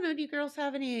don't know, do you girls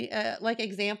have any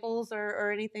examples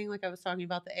or anything? I was talking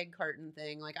about the egg carton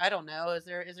thing. I don't know. Is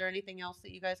there anything else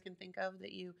that you guys can think of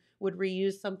that you would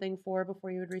reuse something for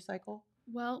before you would recycle?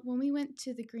 Well, when we went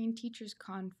to the Green Teachers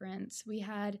Conference, we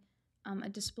had a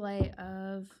display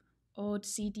of old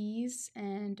CDs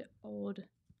and old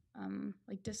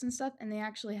like discs and stuff, and they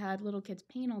actually had little kids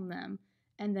paint on them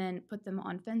and then put them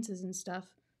on fences and stuff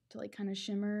to like kind of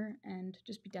shimmer and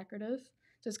just be decorative.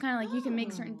 So it's kind of like you can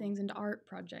make certain things into art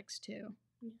projects too.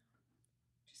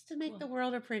 Just to make the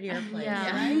world a prettier place,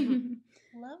 Yeah. right?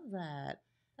 Love that.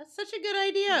 That's such a good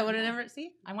idea. I would have never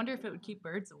see. I wonder if it would keep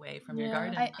birds away from your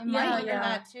garden. I wonder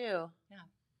that too. Yeah.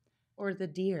 Or the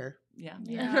deer. Yeah.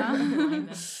 Yeah.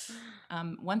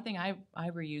 One thing I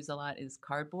reuse a lot is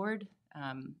cardboard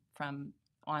from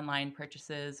online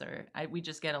purchases, or we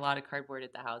just get a lot of cardboard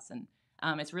at the house, and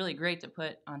it's really great to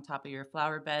put on top of your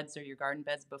flower beds or your garden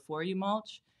beds before you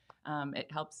mulch.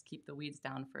 It helps keep the weeds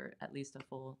down for at least a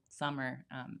full summer,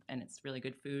 and it's really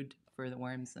good food for the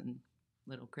worms and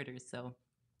little critters. So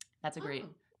that's a great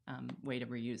way to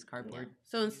reuse cardboard. Yeah.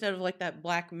 So instead of like that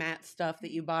black mat stuff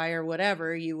that you buy or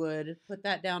whatever, you would put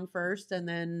that down first and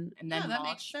then that mulch.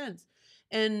 makes sense.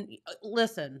 And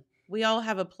listen, we all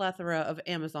have a plethora of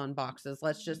Amazon boxes.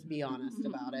 Let's just be honest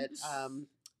about it.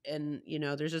 And you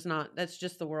know, there's just not, that's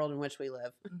just the world in which we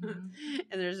live.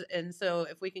 And so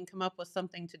if we can come up with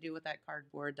something to do with that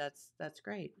cardboard, that's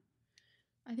great.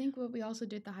 I think what we also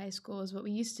do at the high school is what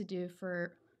we used to do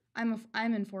for, I'm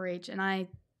in 4-H, and I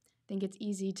think it's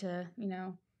easy to, you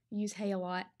know, use hay a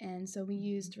lot. And so we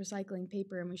used recycling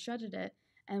paper and we shredded it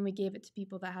and we gave it to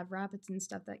people that have rabbits and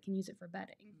stuff that can use it for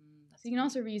bedding. So you can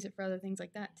also reuse it for other things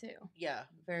like that too. Yeah,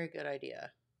 very good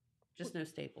idea. Just no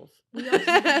staples for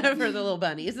the little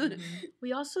bunnies.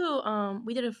 We also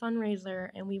we did a fundraiser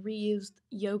and we reused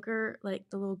yogurt, like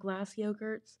the little glass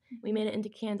yogurts. We made it into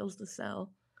candles to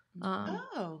sell.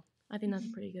 I think that's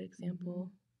a pretty good example.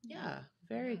 Yeah,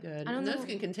 very good. I don't And those know.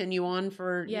 can continue on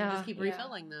for you just keep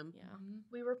refilling them. Yeah.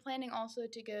 We were planning also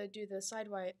to go do the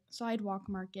sidewalk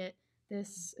market.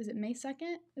 This is it May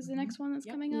 2nd is the next one that's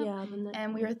coming up. Yeah, the next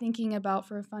and we one. were thinking about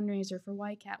for a fundraiser for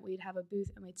YCAT, we'd have a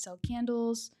booth and we'd sell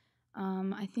candles.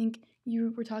 I think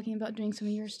you were talking about doing some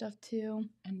of your stuff too.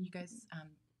 And you guys,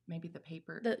 maybe the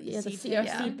paper,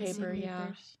 seed paper, yeah.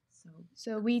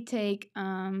 So we take,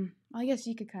 I guess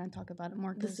you could kind of talk about it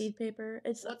more. The seed paper.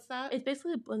 What's that? It's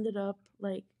basically blended up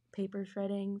like paper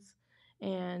shreddings,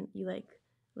 and you like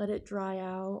let it dry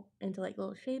out into like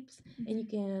little shapes, and you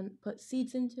can put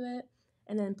seeds into it,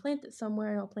 and then plant it somewhere,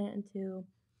 and it'll plant into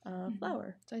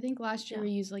flower. So I think last year we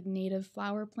used like native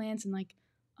flower plants and like,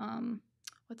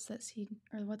 what's that seed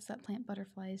or what's that plant?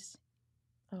 Butterflies.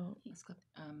 Oh,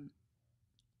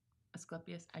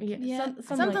 Asclepius.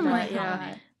 Something like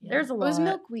that. Yeah. There's a lot. It was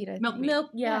milkweed, I think.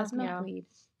 Milkweed. Yeah, it's milkweed.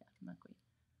 Milkweed.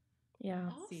 Yeah.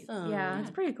 Awesome. Yeah,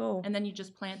 it's pretty cool. And then you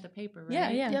just plant the paper,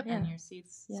 right? Yeah. And your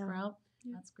seeds sprout.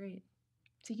 That's great.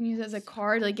 So you can use it as a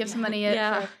card, like give somebody it.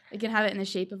 Yeah. They can have it in the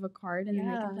shape of a card, and then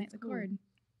they can plant the card.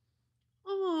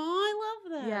 Oh, I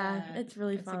love that. Yeah, it's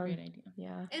really That's fun. a great idea.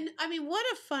 Yeah. And I mean, what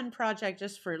a fun project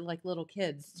just for like little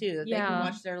kids too. That they can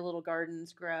watch their little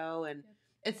gardens grow, and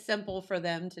it's simple for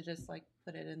them to just like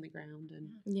put it in the ground. And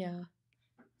Yeah.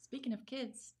 Speaking of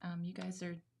kids, you guys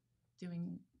are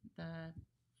doing the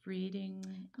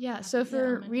reading. Yeah, so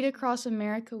for Read Across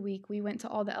America Week, we went to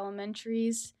all the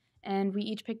elementaries and we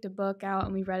each picked a book out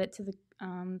and we read it to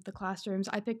the classrooms.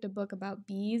 I picked a book about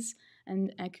bees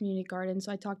and a community garden,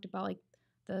 so I talked about like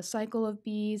the cycle of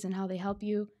bees and how they help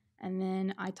you, and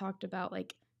then I talked about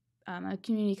like a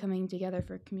community coming together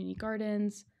for community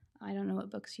gardens. I don't know what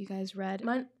books you guys read.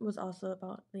 Mine was also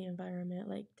about the environment,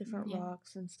 like different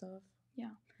rocks and stuff.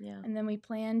 Yeah. And then we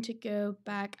plan to go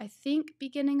back, I think,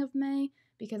 beginning of May,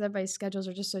 because everybody's schedules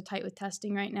are just so tight with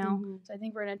testing right now. Mm-hmm. So I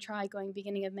think we're going to try going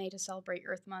beginning of May to celebrate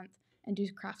Earth Month and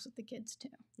do crafts with the kids too.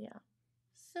 Yeah.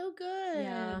 so good.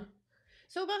 Yeah.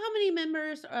 So about how many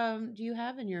members do you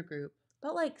have in your group?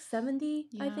 About like 70,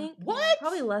 I Yeah. think. What?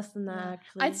 Probably less than that,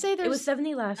 actually. I'd say it was there's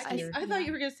 70 last year. I thought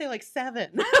you were going to say like 7.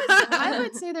 I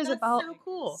would say there's That's about so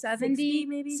cool. 70,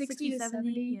 maybe 60 to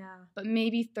 70, Yeah. but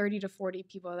maybe 30 to 40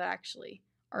 people that actually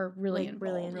are really Like, involved.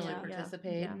 really Really Yeah.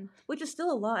 participate. Yeah. Which is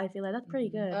still a lot, I feel like. That's pretty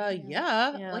good.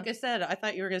 Yeah. Yeah. Like I said, I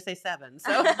thought you were going to say 7.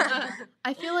 So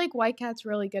I feel like White Cat's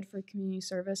really good for community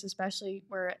service, especially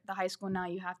where at the high school now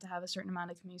you have to have a certain amount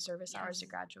of community service hours to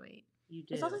graduate. you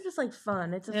do. It's also just like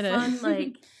fun. It's a It fun, is.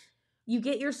 like, you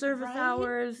get your service Right?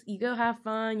 hours, you go have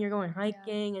fun, you're going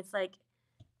hiking. It's like,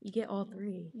 you get all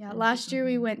three. Yeah, last year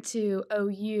we went to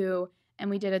OU and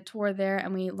we did a tour there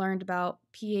and we learned about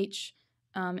pH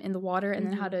in the water and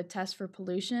then how to test for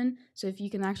pollution. So if you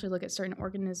can actually look at certain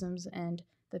organisms and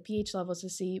the pH levels to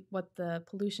see what the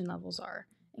pollution levels are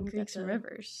And we creeks got and to-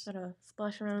 rivers. Got to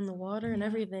splash around in the water and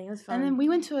everything. It was fun. And then we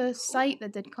went to a site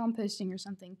that did composting or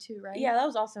something too, right? Yeah, that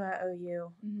was also at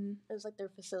OU. Mm-hmm. It was like their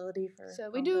facility for. So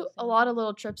we do a lot of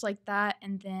little trips like that,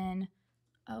 and then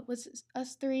was it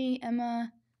us three,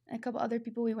 Emma, and a couple other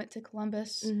people. We went to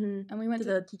Columbus, and we went to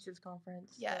the teachers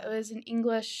conference. Yeah, it was an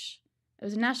English. It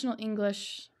was a national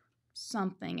English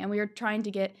something, and we were trying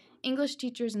to get English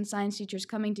teachers and science teachers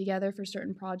coming together for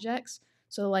certain projects.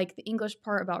 So like the English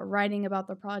part about writing about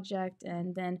the project,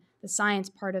 and then the science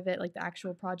part of it, like the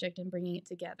actual project and bringing it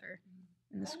together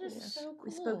in the That schools. is so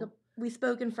cool. We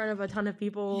spoke in front of a ton of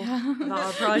people Yeah. about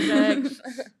our projects.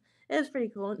 It was pretty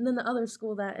cool. And then the other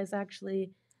school that is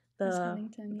actually Miss the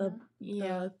Huntington,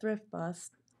 the thrift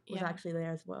bus was Yeah. actually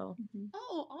there as well.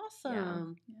 Oh,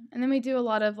 awesome. Yeah. And then we do a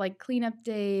lot of like cleanup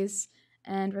days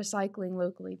and recycling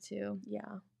locally too.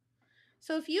 Yeah.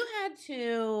 So if you had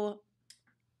to,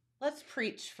 let's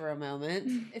preach for a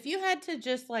moment. If you had to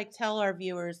just like tell our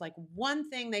viewers like one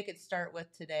thing they could start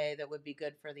with today that would be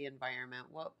good for the environment,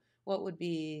 what would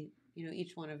be,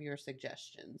 each one of your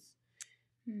suggestions?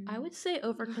 I would say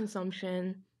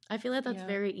overconsumption. I feel like that's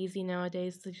very easy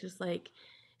nowadays to just like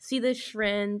see this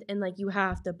trend and like you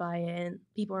have to buy it and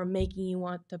people are making you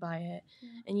want to buy it.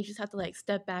 And you just have to like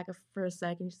step back for a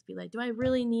second and just be like, do I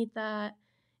really need that?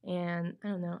 And I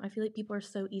don't know. I feel like people are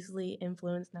so easily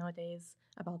influenced nowadays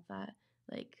about that.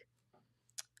 Like,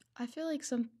 I feel like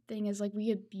something is like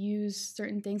we abuse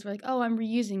certain things. We're like, oh, I'm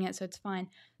reusing it, so it's fine.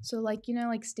 So like,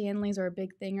 like Stanleys are a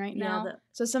big thing right now.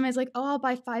 So somebody's like, oh, I'll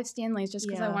buy 5 Stanleys just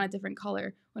because I want a different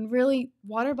color. When really,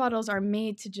 water bottles are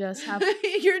made to just have.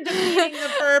 You're defeating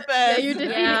the purpose.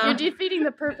 Yeah, you're defeating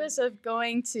the purpose of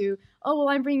going to. Oh well,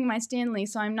 I'm bringing my Stanley,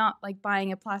 so I'm not like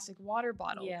buying a plastic water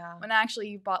bottle. Yeah. When actually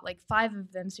you bought like 5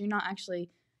 of them, so you're not actually.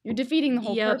 You're defeating the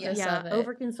whole purpose of it.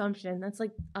 Overconsumption. That's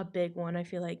like a big one, I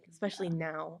feel like, especially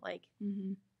now. Like,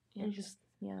 and just,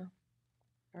 All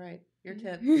right, your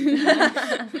tip.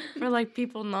 For like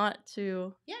people not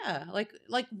to. Yeah, like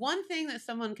one thing that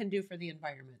someone can do for the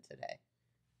environment today.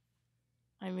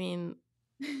 I mean,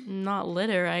 not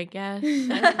litter, I guess.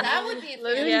 That would be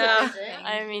fantastic.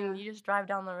 I mean, you just drive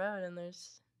down the road and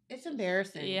it's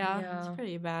embarrassing. Yeah, it's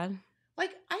pretty bad.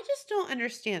 Like, I just don't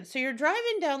understand. So you're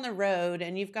driving down the road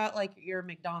and you've got like your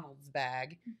McDonald's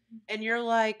bag and you're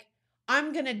like,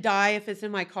 I'm going to die if it's in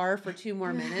my car for 2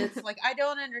 more minutes. Like, I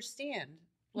don't understand.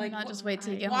 Like, not just wait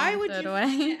till you get why home. would you throw it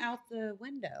away? fling it out the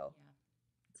window?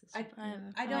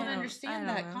 I don't understand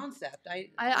that concept.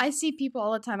 I see people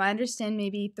all the time. I understand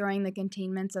maybe throwing the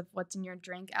containments of what's in your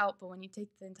drink out, but when you take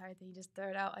the entire thing, you just throw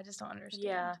it out. I just don't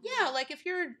understand. Yeah, like if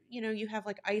you're, you have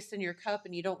like ice in your cup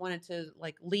and you don't want it to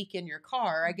like leak in your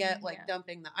car. I get like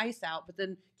dumping the ice out, but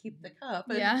then keep the cup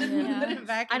and put it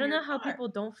back in I don't know your how car. people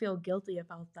don't feel guilty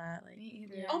about that. Like, Me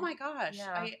either. Oh my gosh,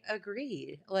 I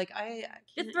agree. Like I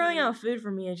just can't throwing really- out food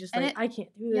for me is just like I can't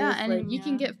do this. Yeah, and like, you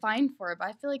can get fined for it, but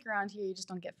I feel like around here you just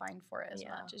don't get fined for it as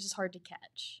much. It's just hard to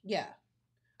catch. Yeah.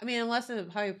 I mean, unless a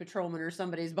highway patrolman or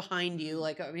somebody's behind you,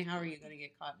 like, I mean, how are you going to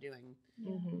get caught doing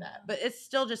that? But it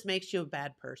still just makes you a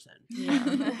bad person. Yeah.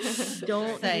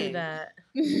 Don't do that.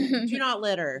 Do not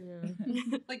litter.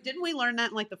 Like, didn't we learn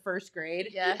that in, like, the 1st grade?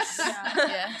 Yes.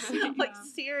 Yes. Like,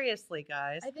 seriously,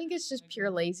 guys. I think it's just pure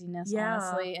laziness,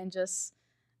 honestly, and just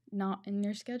not in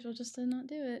your schedule just to not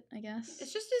do it, I guess.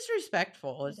 It's just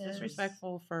disrespectful. It's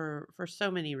disrespectful for so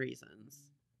many reasons.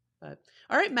 But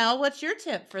all right, Mel, what's your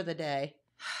tip for the day?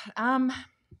 Plant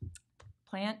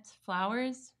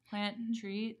flowers, plant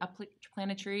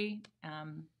a tree.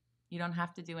 You don't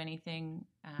have to do anything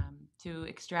too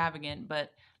extravagant,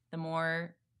 but the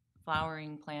more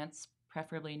flowering plants,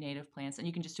 preferably native plants, and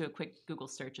you can just do a quick Google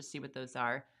search to see what those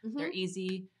are. They're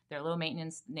easy. They're low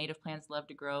maintenance. Native plants love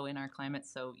to grow in our climate,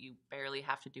 so you barely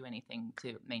have to do anything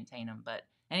to maintain them. But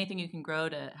anything you can grow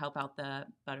to help out the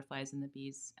butterflies and the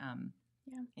bees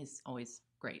is always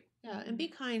great. Yeah, and be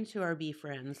kind to our bee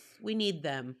friends. We need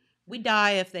them. We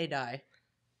die if they die.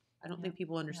 I don't think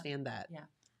people understand that. Yeah.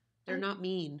 They're not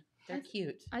mean. They're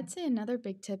cute. I'd say another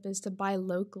big tip is to buy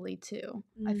locally too.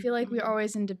 I feel like we're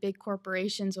always into big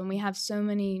corporations when we have so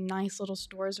many nice little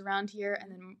stores around here,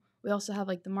 and then we also have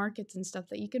like the markets and stuff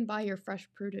that you can buy your fresh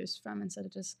produce from instead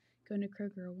of just going to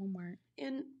Kroger or Walmart.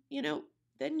 And,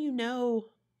 then you know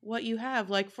what you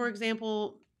have. Like, for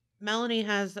example, Melanie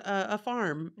has a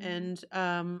farm, and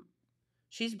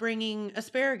she's bringing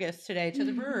asparagus today to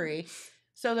the brewery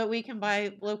so that we can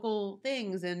buy local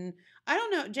things. And I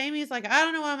don't know. Jamie's like, I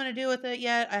don't know what I'm going to do with it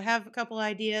yet. I have a couple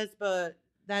ideas, but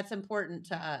that's important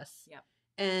to us. Yep.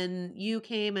 And you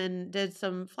came and did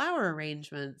some flower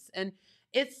arrangements. And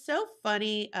it's so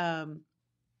funny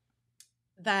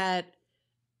that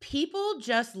people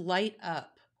just light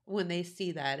up when they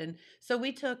see that. And so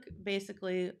we took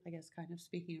basically, I guess, kind of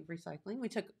speaking of recycling, we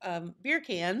took beer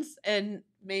cans and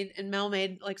Mel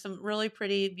made like some really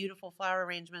pretty, beautiful flower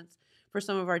arrangements for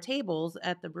some of our tables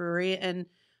at the brewery. And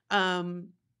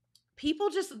people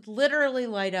just literally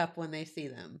light up when they see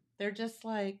them. They're just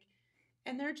like,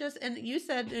 and you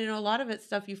said, a lot of it's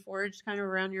stuff you foraged kind of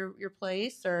around your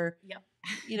place, or, Yep.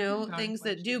 things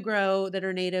that do grow that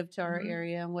are native to our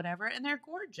area and whatever. And they're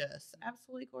gorgeous,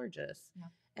 absolutely gorgeous.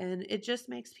 Yeah. And it just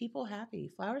makes people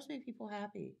happy. Flowers make people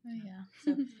happy. Oh, yeah.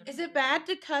 So, is it bad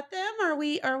to cut them? Are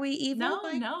we evil?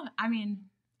 No. I mean,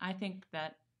 I think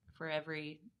that for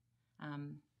every,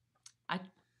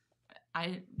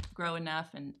 I grow enough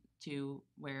and to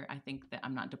where I think that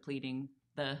I'm not depleting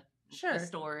the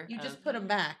store. You just put them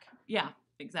back. Yeah,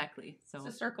 exactly. So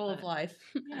it's a circle of life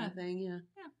kind of thing. Yeah.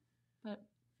 Yeah. But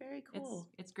very cool.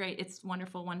 It's great. It's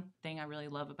wonderful. One thing I really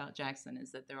love about Jackson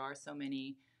is that there are so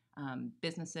many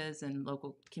businesses and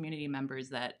local community members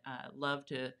that love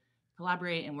to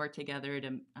collaborate and work together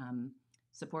to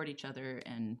support each other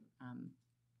and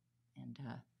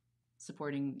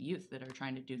supporting youth that are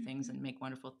trying to do things and make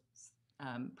wonderful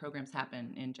programs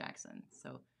happen in Jackson.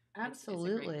 So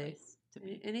absolutely, it's a great place to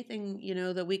be. Anything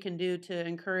that we can do to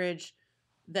encourage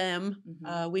them,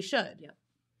 we should. Yep.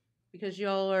 Because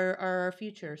y'all are our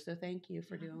future. So thank you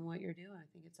for doing what you're doing. I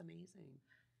think it's amazing.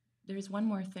 There's one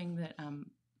more thing that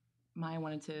Maya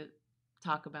wanted to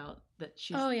talk about, that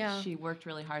she worked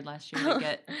really hard last year to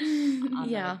get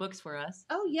on the books for us.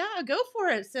 Oh yeah, go for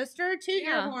it, sister. Toot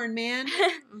your horn, man.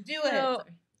 Do it. No,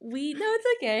 it's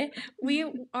okay. We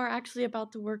are actually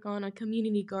about to work on a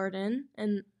community garden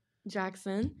in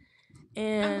Jackson.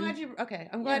 And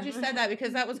I'm glad you said that,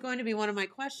 because that was going to be one of my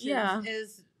questions. Yeah.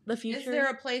 Is the future. Is there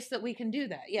a place that we can do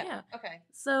that? Yeah. Okay.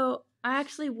 So I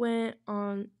actually went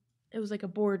on, it was like a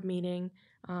board meeting,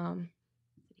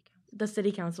 the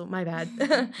city council, my bad.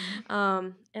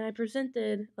 And I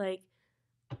presented like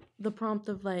the prompt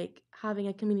of like having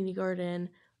a community garden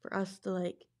for us to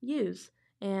like use.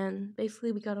 And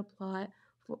basically we got a plot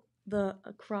for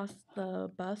across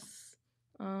the bus.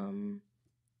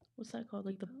 What's that called?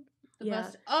 Like the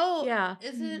bus. Oh, yeah.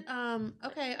 Is it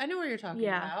okay, I know where you're talking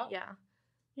about.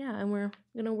 Yeah, and we're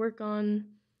gonna work on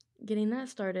getting that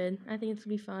started. I think it's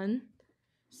gonna be fun.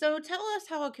 So tell us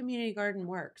how a community garden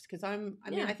works, because I mean,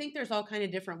 I think there's all kind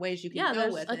of different ways you can go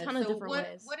with it. Yeah, there's a ton of different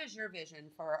ways. What is your vision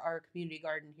for our community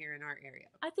garden here in our area?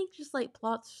 I think just like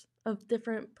plots of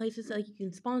different places, like you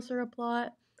can sponsor a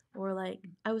plot, or like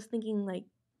I was thinking like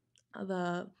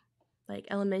the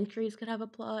elementaries could have a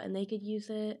plot and they could use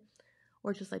it,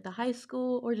 or just like the high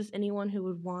school, or just anyone who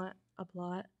would want a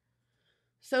plot.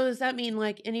 So does that mean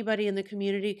like anybody in the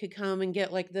community could come and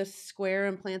get like this square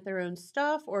and plant their own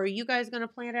stuff, or are you guys going to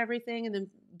plant everything and then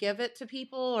give it to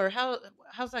people, or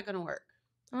how's that going to work?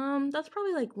 That's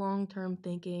probably like long-term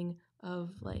thinking of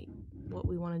like what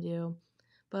we want to do.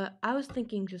 But I was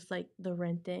thinking just like the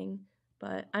renting,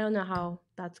 but I don't know how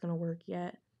that's going to work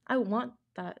yet. I want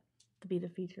that to be the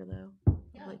future though.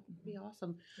 Yeah, it'd be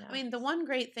awesome. Yeah. I mean, the one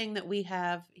great thing that we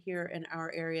have here in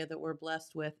our area that we're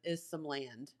blessed with is some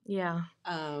land. Yeah.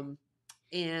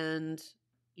 And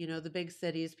the big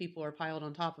cities, people are piled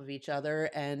on top of each other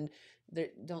and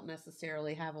they don't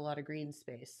necessarily have a lot of green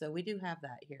space. So we do have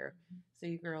that here. So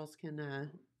you girls can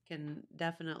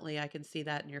definitely, I can see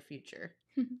that in your future.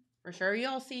 For sure. Are you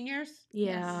all seniors?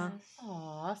 Yeah. Yes.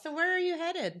 Aw, so where are you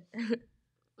headed?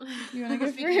 You want to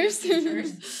go first?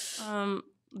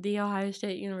 The Ohio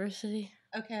State University.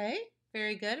 Okay,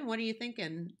 very good. And what are you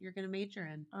thinking you're going to major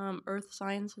in? Earth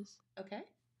Sciences. Okay.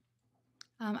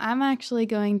 I'm actually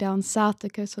going down south to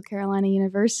Coastal Carolina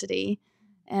University,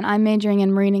 and I'm majoring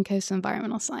in marine and coastal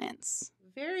environmental science.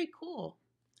 Very cool.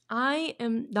 I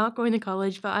am not going to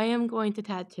college, but I am going to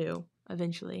tattoo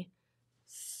eventually.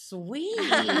 Sweet.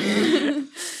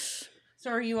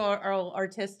 So are you all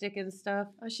artistic and stuff?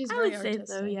 Oh, she's I very would artistic.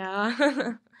 say so,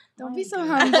 yeah. Don't be so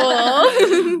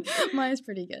humble. Mine's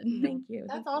pretty good. Thank you.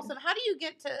 That's awesome. How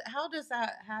does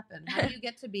that happen? How do you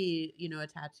get to be, a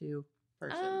tattoo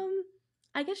person?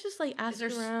 I guess just like ask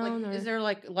around. Is there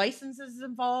like licenses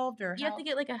involved, or you have to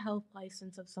get like a health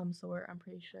license of some sort? I'm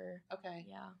pretty sure. Okay.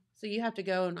 Yeah. So you have to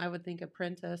go, and I would think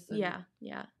apprentice. Yeah,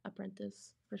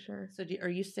 apprentice for sure. So are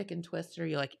you sick and twisted? Or are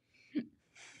you like,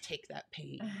 take that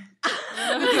pain?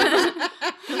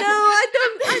 I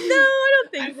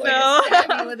don't think so. I'm going to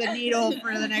stab you with a needle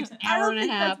for the next hour and a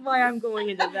half. That's why I'm going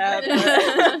into that.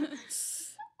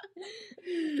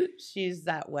 She's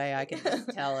that way. I can just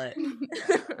tell it.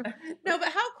 No, but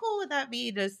how cool would that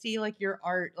be to see like your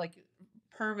art like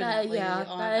permanently?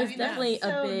 That is definitely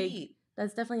that's so neat.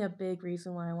 That's definitely a big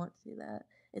reason why I want to do that.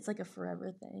 it's like a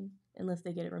forever thing unless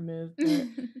they get it removed. But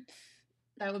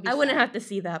that would be I wouldn't sad. have to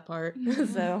see that part.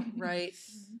 So Right.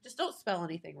 Just don't spell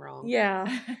anything wrong.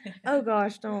 yeah. Oh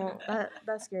gosh, don't.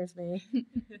 That scares me.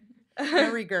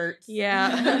 No regrets.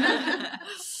 Yeah.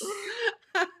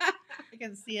 I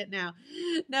can see it now.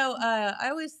 No, I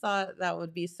always thought that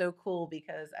would be so cool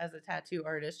because as a tattoo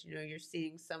artist, you know, you're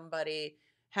seeing somebody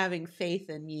having faith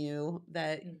in you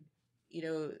that, you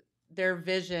know, their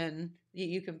vision,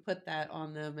 you can put that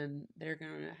on them and they're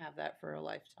going to have that for a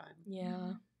lifetime.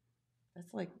 Yeah.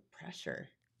 That's like pressure.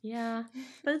 Yeah.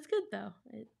 But it's good though.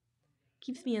 It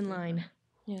keeps me in line.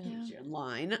 Yeah. Keeps you in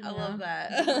line. I Yeah. love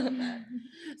that. I love that.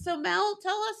 So Mel,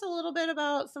 tell us a little bit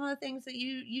about some of the things that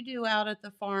you do out at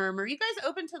the farm. Are you guys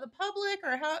open to the public,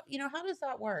 or how does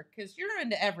that work? Because you're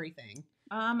into everything.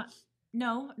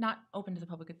 No, not open to the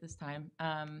public at this time.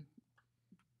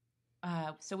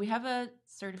 So we have a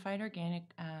certified organic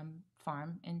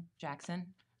farm in Jackson,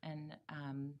 and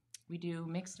we do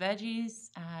mixed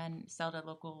veggies and sell to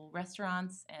local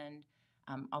restaurants, and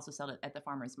also sell it at the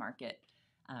farmers market.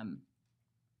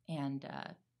 And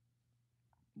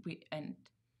we and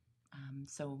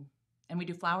and we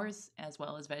do flowers as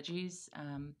well as veggies,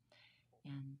 and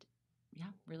yeah,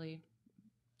 really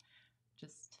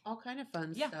just All kind of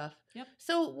fun Yeah. stuff. Yep.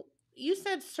 So you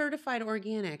said certified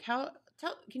organic. Can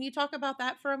you talk about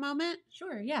that for a moment?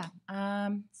 Sure, yeah.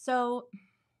 So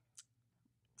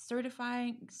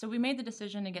certifying. So we made the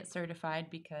decision to get certified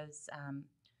because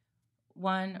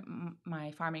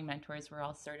my farming mentors were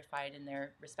all certified in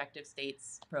their respective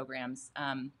states' programs.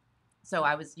 So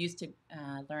I was used to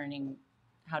learning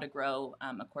how to grow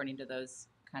according to those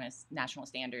kind of national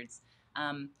standards.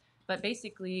 But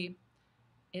basically,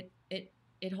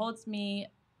 it holds me.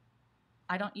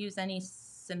 I don't use any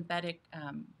synthetic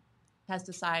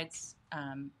pesticides,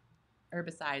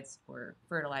 herbicides, or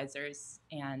fertilizers,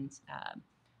 and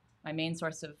my main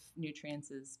source of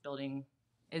nutrients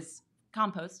is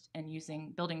compost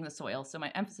and building the soil. So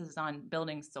my emphasis is on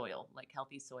building soil, like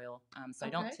healthy soil. So I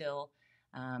don't till,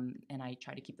 and I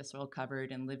try to keep the soil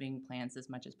covered and living plants as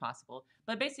much as possible.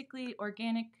 But basically,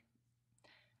 organic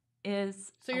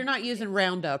is. So you're not using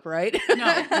Roundup, right?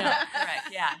 No,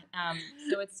 correct, yeah.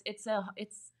 So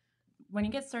it's when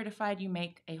you get certified, you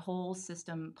make a whole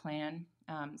system plan.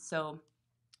 So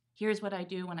here's what I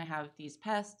do when I have these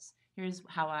pests. Here's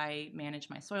how I manage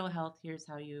my soil health. Here's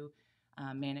how you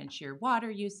manage your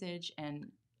water usage, and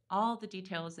all the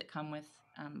details that come with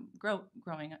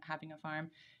having a farm,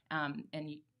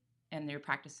 and their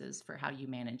practices for how you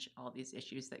manage all these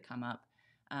issues that come up.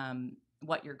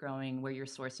 What you're growing, where you're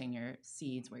sourcing your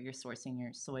seeds, where you're sourcing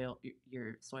your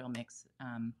soil mix,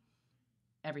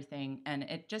 everything. And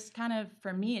it just kind of,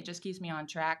 for me, it just keeps me on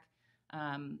track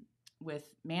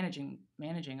with managing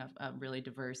a really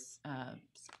diverse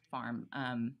farm.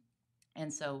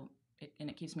 And so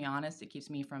it keeps me honest. It keeps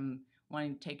me from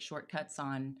wanting to take shortcuts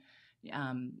on,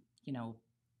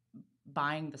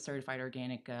 buying the certified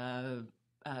organic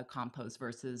compost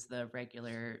versus the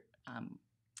regular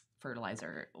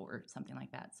fertilizer or something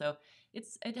like that. So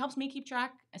it helps me keep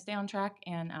track, stay on track,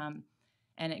 and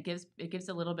it gives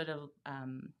a little bit of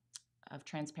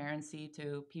transparency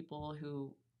to people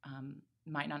who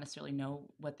might not necessarily know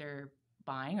what they're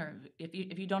buying, or if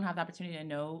you don't have the opportunity to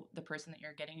know the person that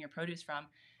you're getting your produce from,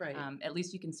 right. At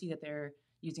least you can see that they're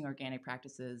using organic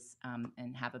practices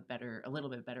and have a little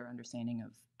bit better understanding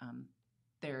of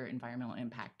their environmental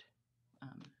impact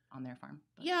on their farm.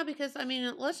 But. Yeah, because I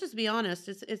mean, let's just be honest.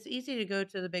 It's easy to go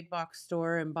to the big box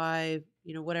store and buy,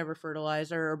 whatever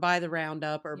fertilizer, or buy the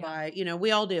Roundup, or buy,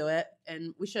 we all do it,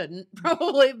 and we shouldn't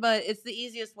probably, but it's the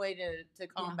easiest way to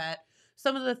combat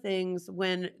some of the things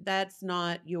when that's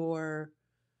not your.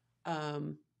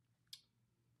 I'm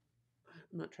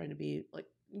not trying to be like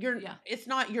it's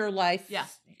not your life. Yeah.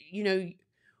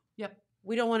 Yep.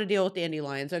 We don't want to deal with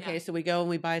dandelions. Okay. Yeah. So we go and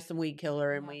we buy some weed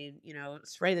killer and we,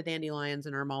 spray the dandelions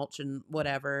in our mulch and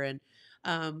whatever. And,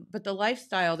 but the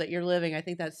lifestyle that you're living, I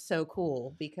think that's so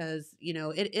cool because,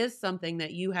 it is something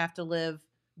that you have to live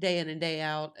day in and day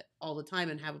out all the time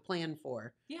and have a plan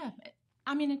for. Yeah.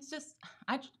 I mean, it's just,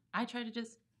 I try to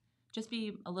just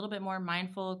be a little bit more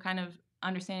mindful, kind of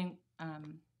understanding,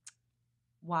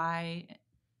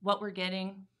 what we're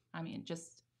getting. I mean,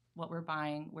 just what we're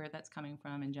buying, where that's coming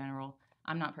from in general.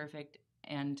 I'm not perfect,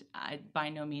 and I by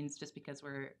no means just because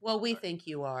we're. Well, we think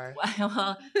you are.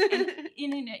 Well, and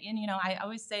I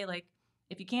always say, like,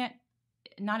 if you can't,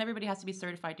 not everybody has to be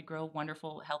certified to grow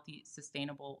wonderful, healthy,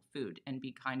 sustainable food and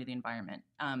be kind to the environment.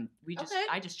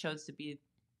 I just chose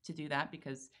to do that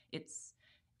because it's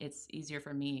easier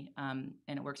for me, and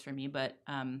it works for me. But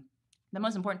the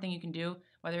most important thing you can do,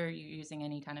 whether you're using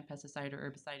any kind of pesticide or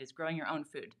herbicide, is growing your own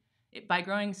food. By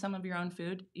growing some of your own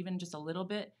food, even just a little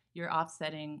bit, you're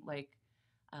offsetting like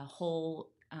a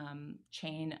whole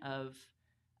chain of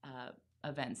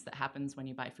events that happens when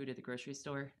you buy food at the grocery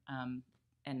store.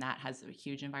 And that has a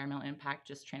huge environmental impact,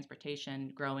 just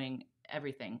transportation, growing,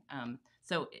 everything.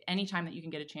 So anytime that you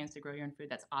can get a chance to grow your own food,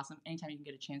 that's awesome. Anytime you can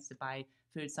get a chance to buy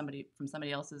food from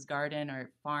somebody else's garden or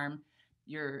farm,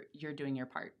 you're doing your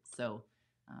part. So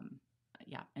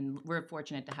yeah, and we're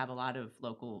fortunate to have a lot of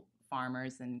local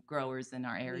farmers and growers in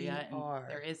our area, and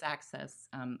there is access.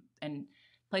 And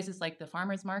places like the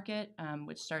farmers market,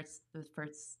 which starts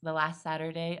the last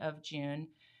Saturday of June,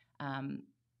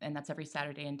 and that's every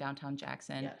Saturday in downtown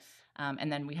Jackson. Yes.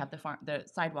 And then we have the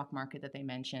sidewalk market that they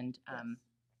mentioned,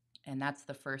 and that's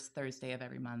the first Thursday of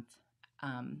every month.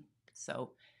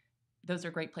 So those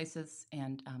are great places,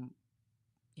 and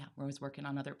yeah, we're always working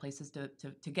on other places to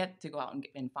go out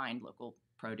and find local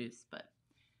produce. But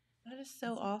that is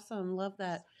so awesome. Love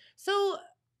that. So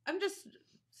I'm just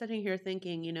sitting here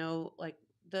thinking, like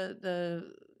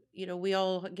the we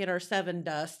all get our 7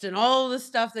 dust and all the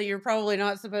stuff that you're probably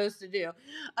not supposed to do.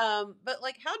 But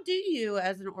like, how do you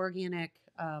as an organic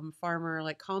farmer,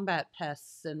 like combat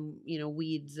pests and,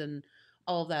 weeds and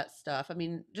all of that stuff? I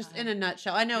mean, just in a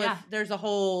nutshell, I know there's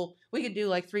we could do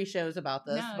like 3 shows about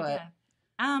this, but. Yeah.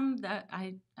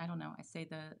 I don't know. I say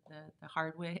the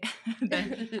hard way. You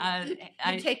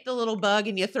take the little bug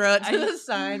and you throw it to the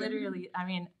side. Literally, I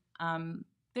mean,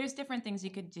 there's different things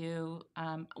you could do.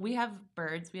 We have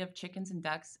birds, we have chickens and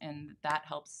ducks, and that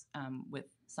helps with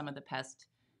some of the pest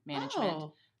management.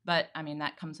 Oh. But I mean,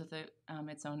 that comes with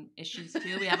its own issues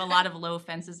too. We have a lot of low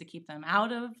fences to keep them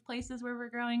out of places where we're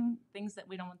growing things that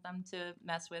we don't want them to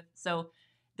mess with. So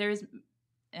there's.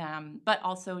 But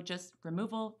also just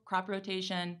removal, crop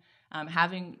rotation,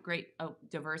 having great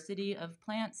diversity of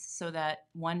plants so that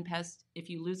one pest, if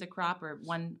you lose a crop or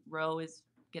one row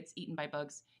gets eaten by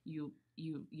bugs, you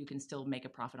can still make a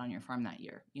profit on your farm that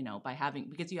year,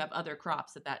 because you have other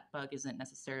crops that bug isn't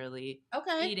necessarily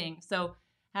eating. So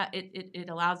it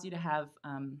allows you to have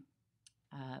a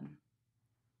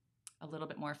little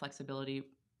bit more flexibility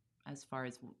as far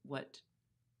as what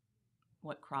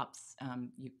crops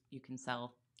you can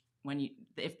sell when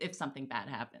if something bad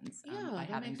happens by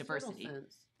having diversity.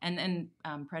 And then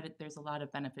there's a lot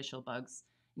of beneficial bugs,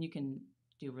 and you can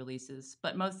do releases,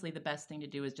 but mostly the best thing to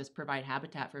do is just provide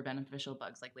habitat for beneficial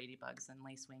bugs like ladybugs and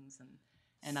lacewings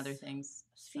and other things.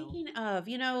 Speaking of,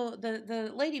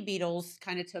 the lady beetles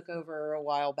kind of took over a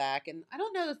while back, and I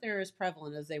don't know if they're as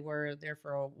prevalent as they were there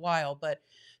for a while, but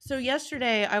so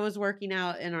yesterday I was working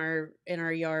out in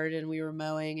our yard, and we were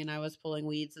mowing, and I was pulling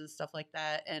weeds and stuff like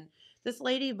that, and this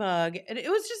ladybug, and it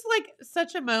was just like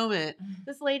such a moment.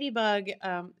 This ladybug,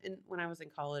 and when I was in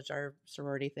college, our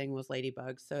sorority thing was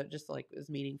ladybugs, so it just like was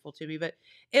meaningful to me, but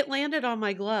it landed on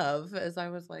my glove as I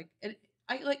was like, and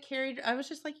I was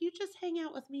just like, you just hang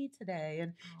out with me today.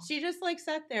 And she just like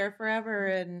sat there forever.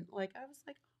 And like, I was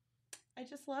like, I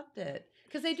just loved it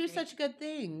because they do such good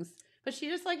things. But she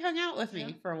just like hung out with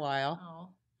me for a while.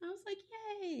 I was like,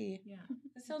 yay. Yeah.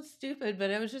 It sounds stupid, but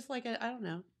it was just like, I don't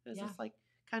know. It was just like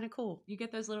kind of cool. You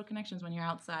get those little connections when you're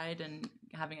outside and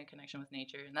having a connection with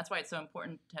nature. And that's why it's so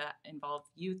important to involve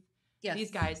youth,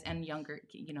 these guys, and younger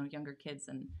kids,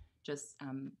 and just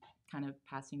kind of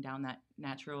passing down that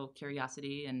natural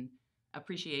curiosity and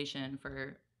appreciation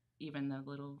for even the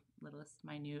littlest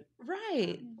minute.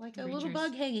 Right. Like a little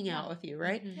bug hanging out with you,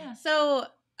 right? Mm-hmm. Yeah. So,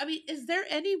 I mean,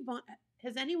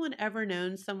 has anyone ever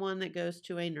known someone that goes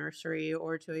to a nursery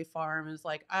or to a farm and is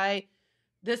like,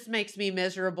 this makes me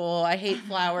miserable. I hate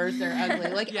flowers. They're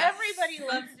ugly. Like everybody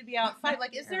loves to be outside.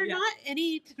 Like, is there not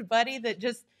anybody that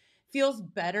just feels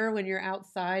better when you're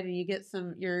outside and you get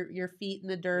your feet in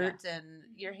the dirt and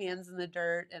your hands in the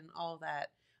dirt and all that?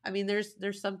 I mean,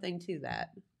 there's something to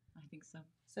that. I think so.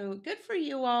 So good for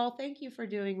you all. Thank you for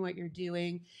doing what you're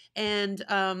doing. And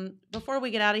before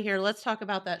we get out of here, let's talk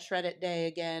about that Shred It Day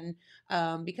again.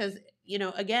 Because,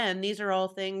 again, these are all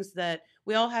things that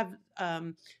we all have,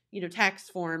 tax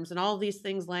forms and all these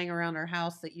things laying around our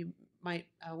house that you might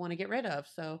want to get rid of.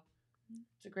 So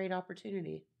it's a great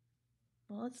opportunity.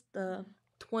 Well, it's the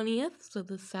 20th, so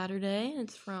this Saturday.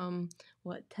 It's from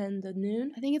 10 to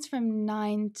noon. I think it's from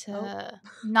 9 to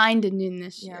 9 to noon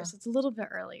this year, so it's a little bit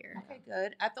earlier. Okay,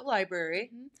 good. At the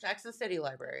library, Jackson City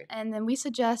Library. And then we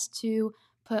suggest to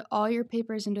put all your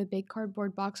papers into a big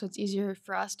cardboard box so it's easier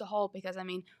for us to haul, because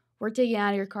we're taking it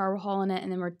out of your car, we're hauling it,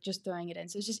 and then we're just throwing it in.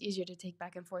 So it's just easier to take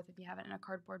back and forth if you have it in a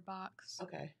cardboard box.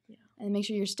 Okay. Yeah. And make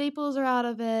sure your staples are out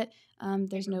of it.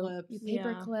 There's no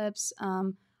paper clips.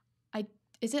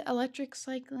 Is it electric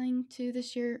cycling too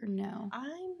this year or no? I'm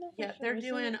not Yeah, sure. they're Is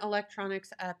doing it?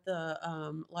 electronics at the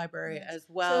library Yes. as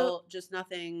well, just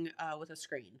nothing with a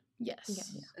screen. Yes.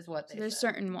 Is what So they there's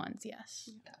said. certain ones, yes.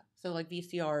 Yeah. So like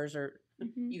VCRs or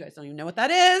Mhm. you guys don't even know what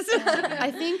that is.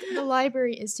 I think the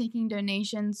library is taking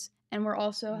donations, and we're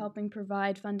also helping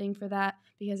provide funding for that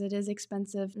because it is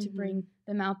expensive to bring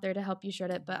them out there to help you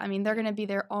shred it. But I mean, they're going to be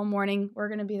there all morning. We're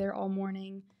going to be there all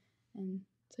morning, and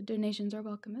so donations are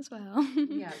welcome as well.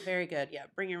 Yeah, very good. Yeah,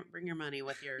 bring your money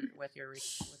with your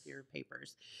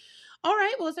papers. All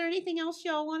right. Well, is there anything else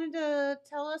y'all wanted to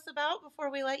tell us about before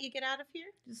we let you get out of here?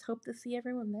 Just hope to see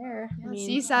everyone there. Yeah,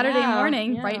 see you Saturday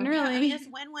morning, bright and Yeah, early. I mean, it's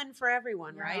win-win for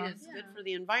everyone, right? Yeah. It's good for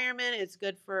the environment. It's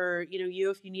good for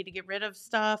you if you need to get rid of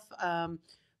stuff.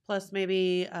 Plus,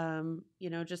 maybe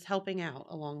just helping out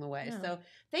along the way. Yeah. So,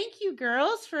 thank you,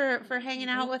 girls, for hanging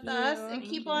out with Thank us, you. and Thank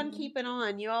keep you. on keeping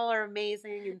on. You all are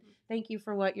amazing, and thank you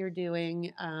for what you're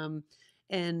doing.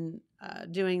 And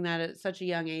doing that at such a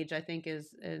young age, I think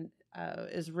is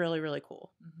really, really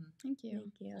cool. Thank you.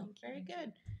 Thank you. So, very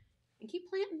good. And keep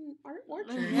planting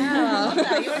orchards. Yeah. I love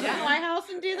that. You want to come to my house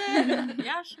and do that?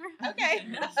 Yeah, sure. Okay.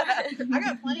 I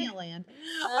got plenty of land.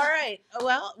 All right.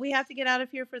 Well, we have to get out of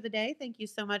here for the day. Thank you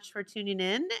so much for tuning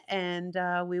in. And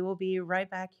we will be right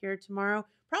back here tomorrow,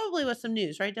 probably with some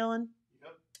news, right, Dylan?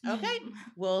 Yep. Okay.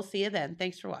 We'll see you then.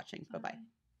 Thanks for watching. Bye-bye.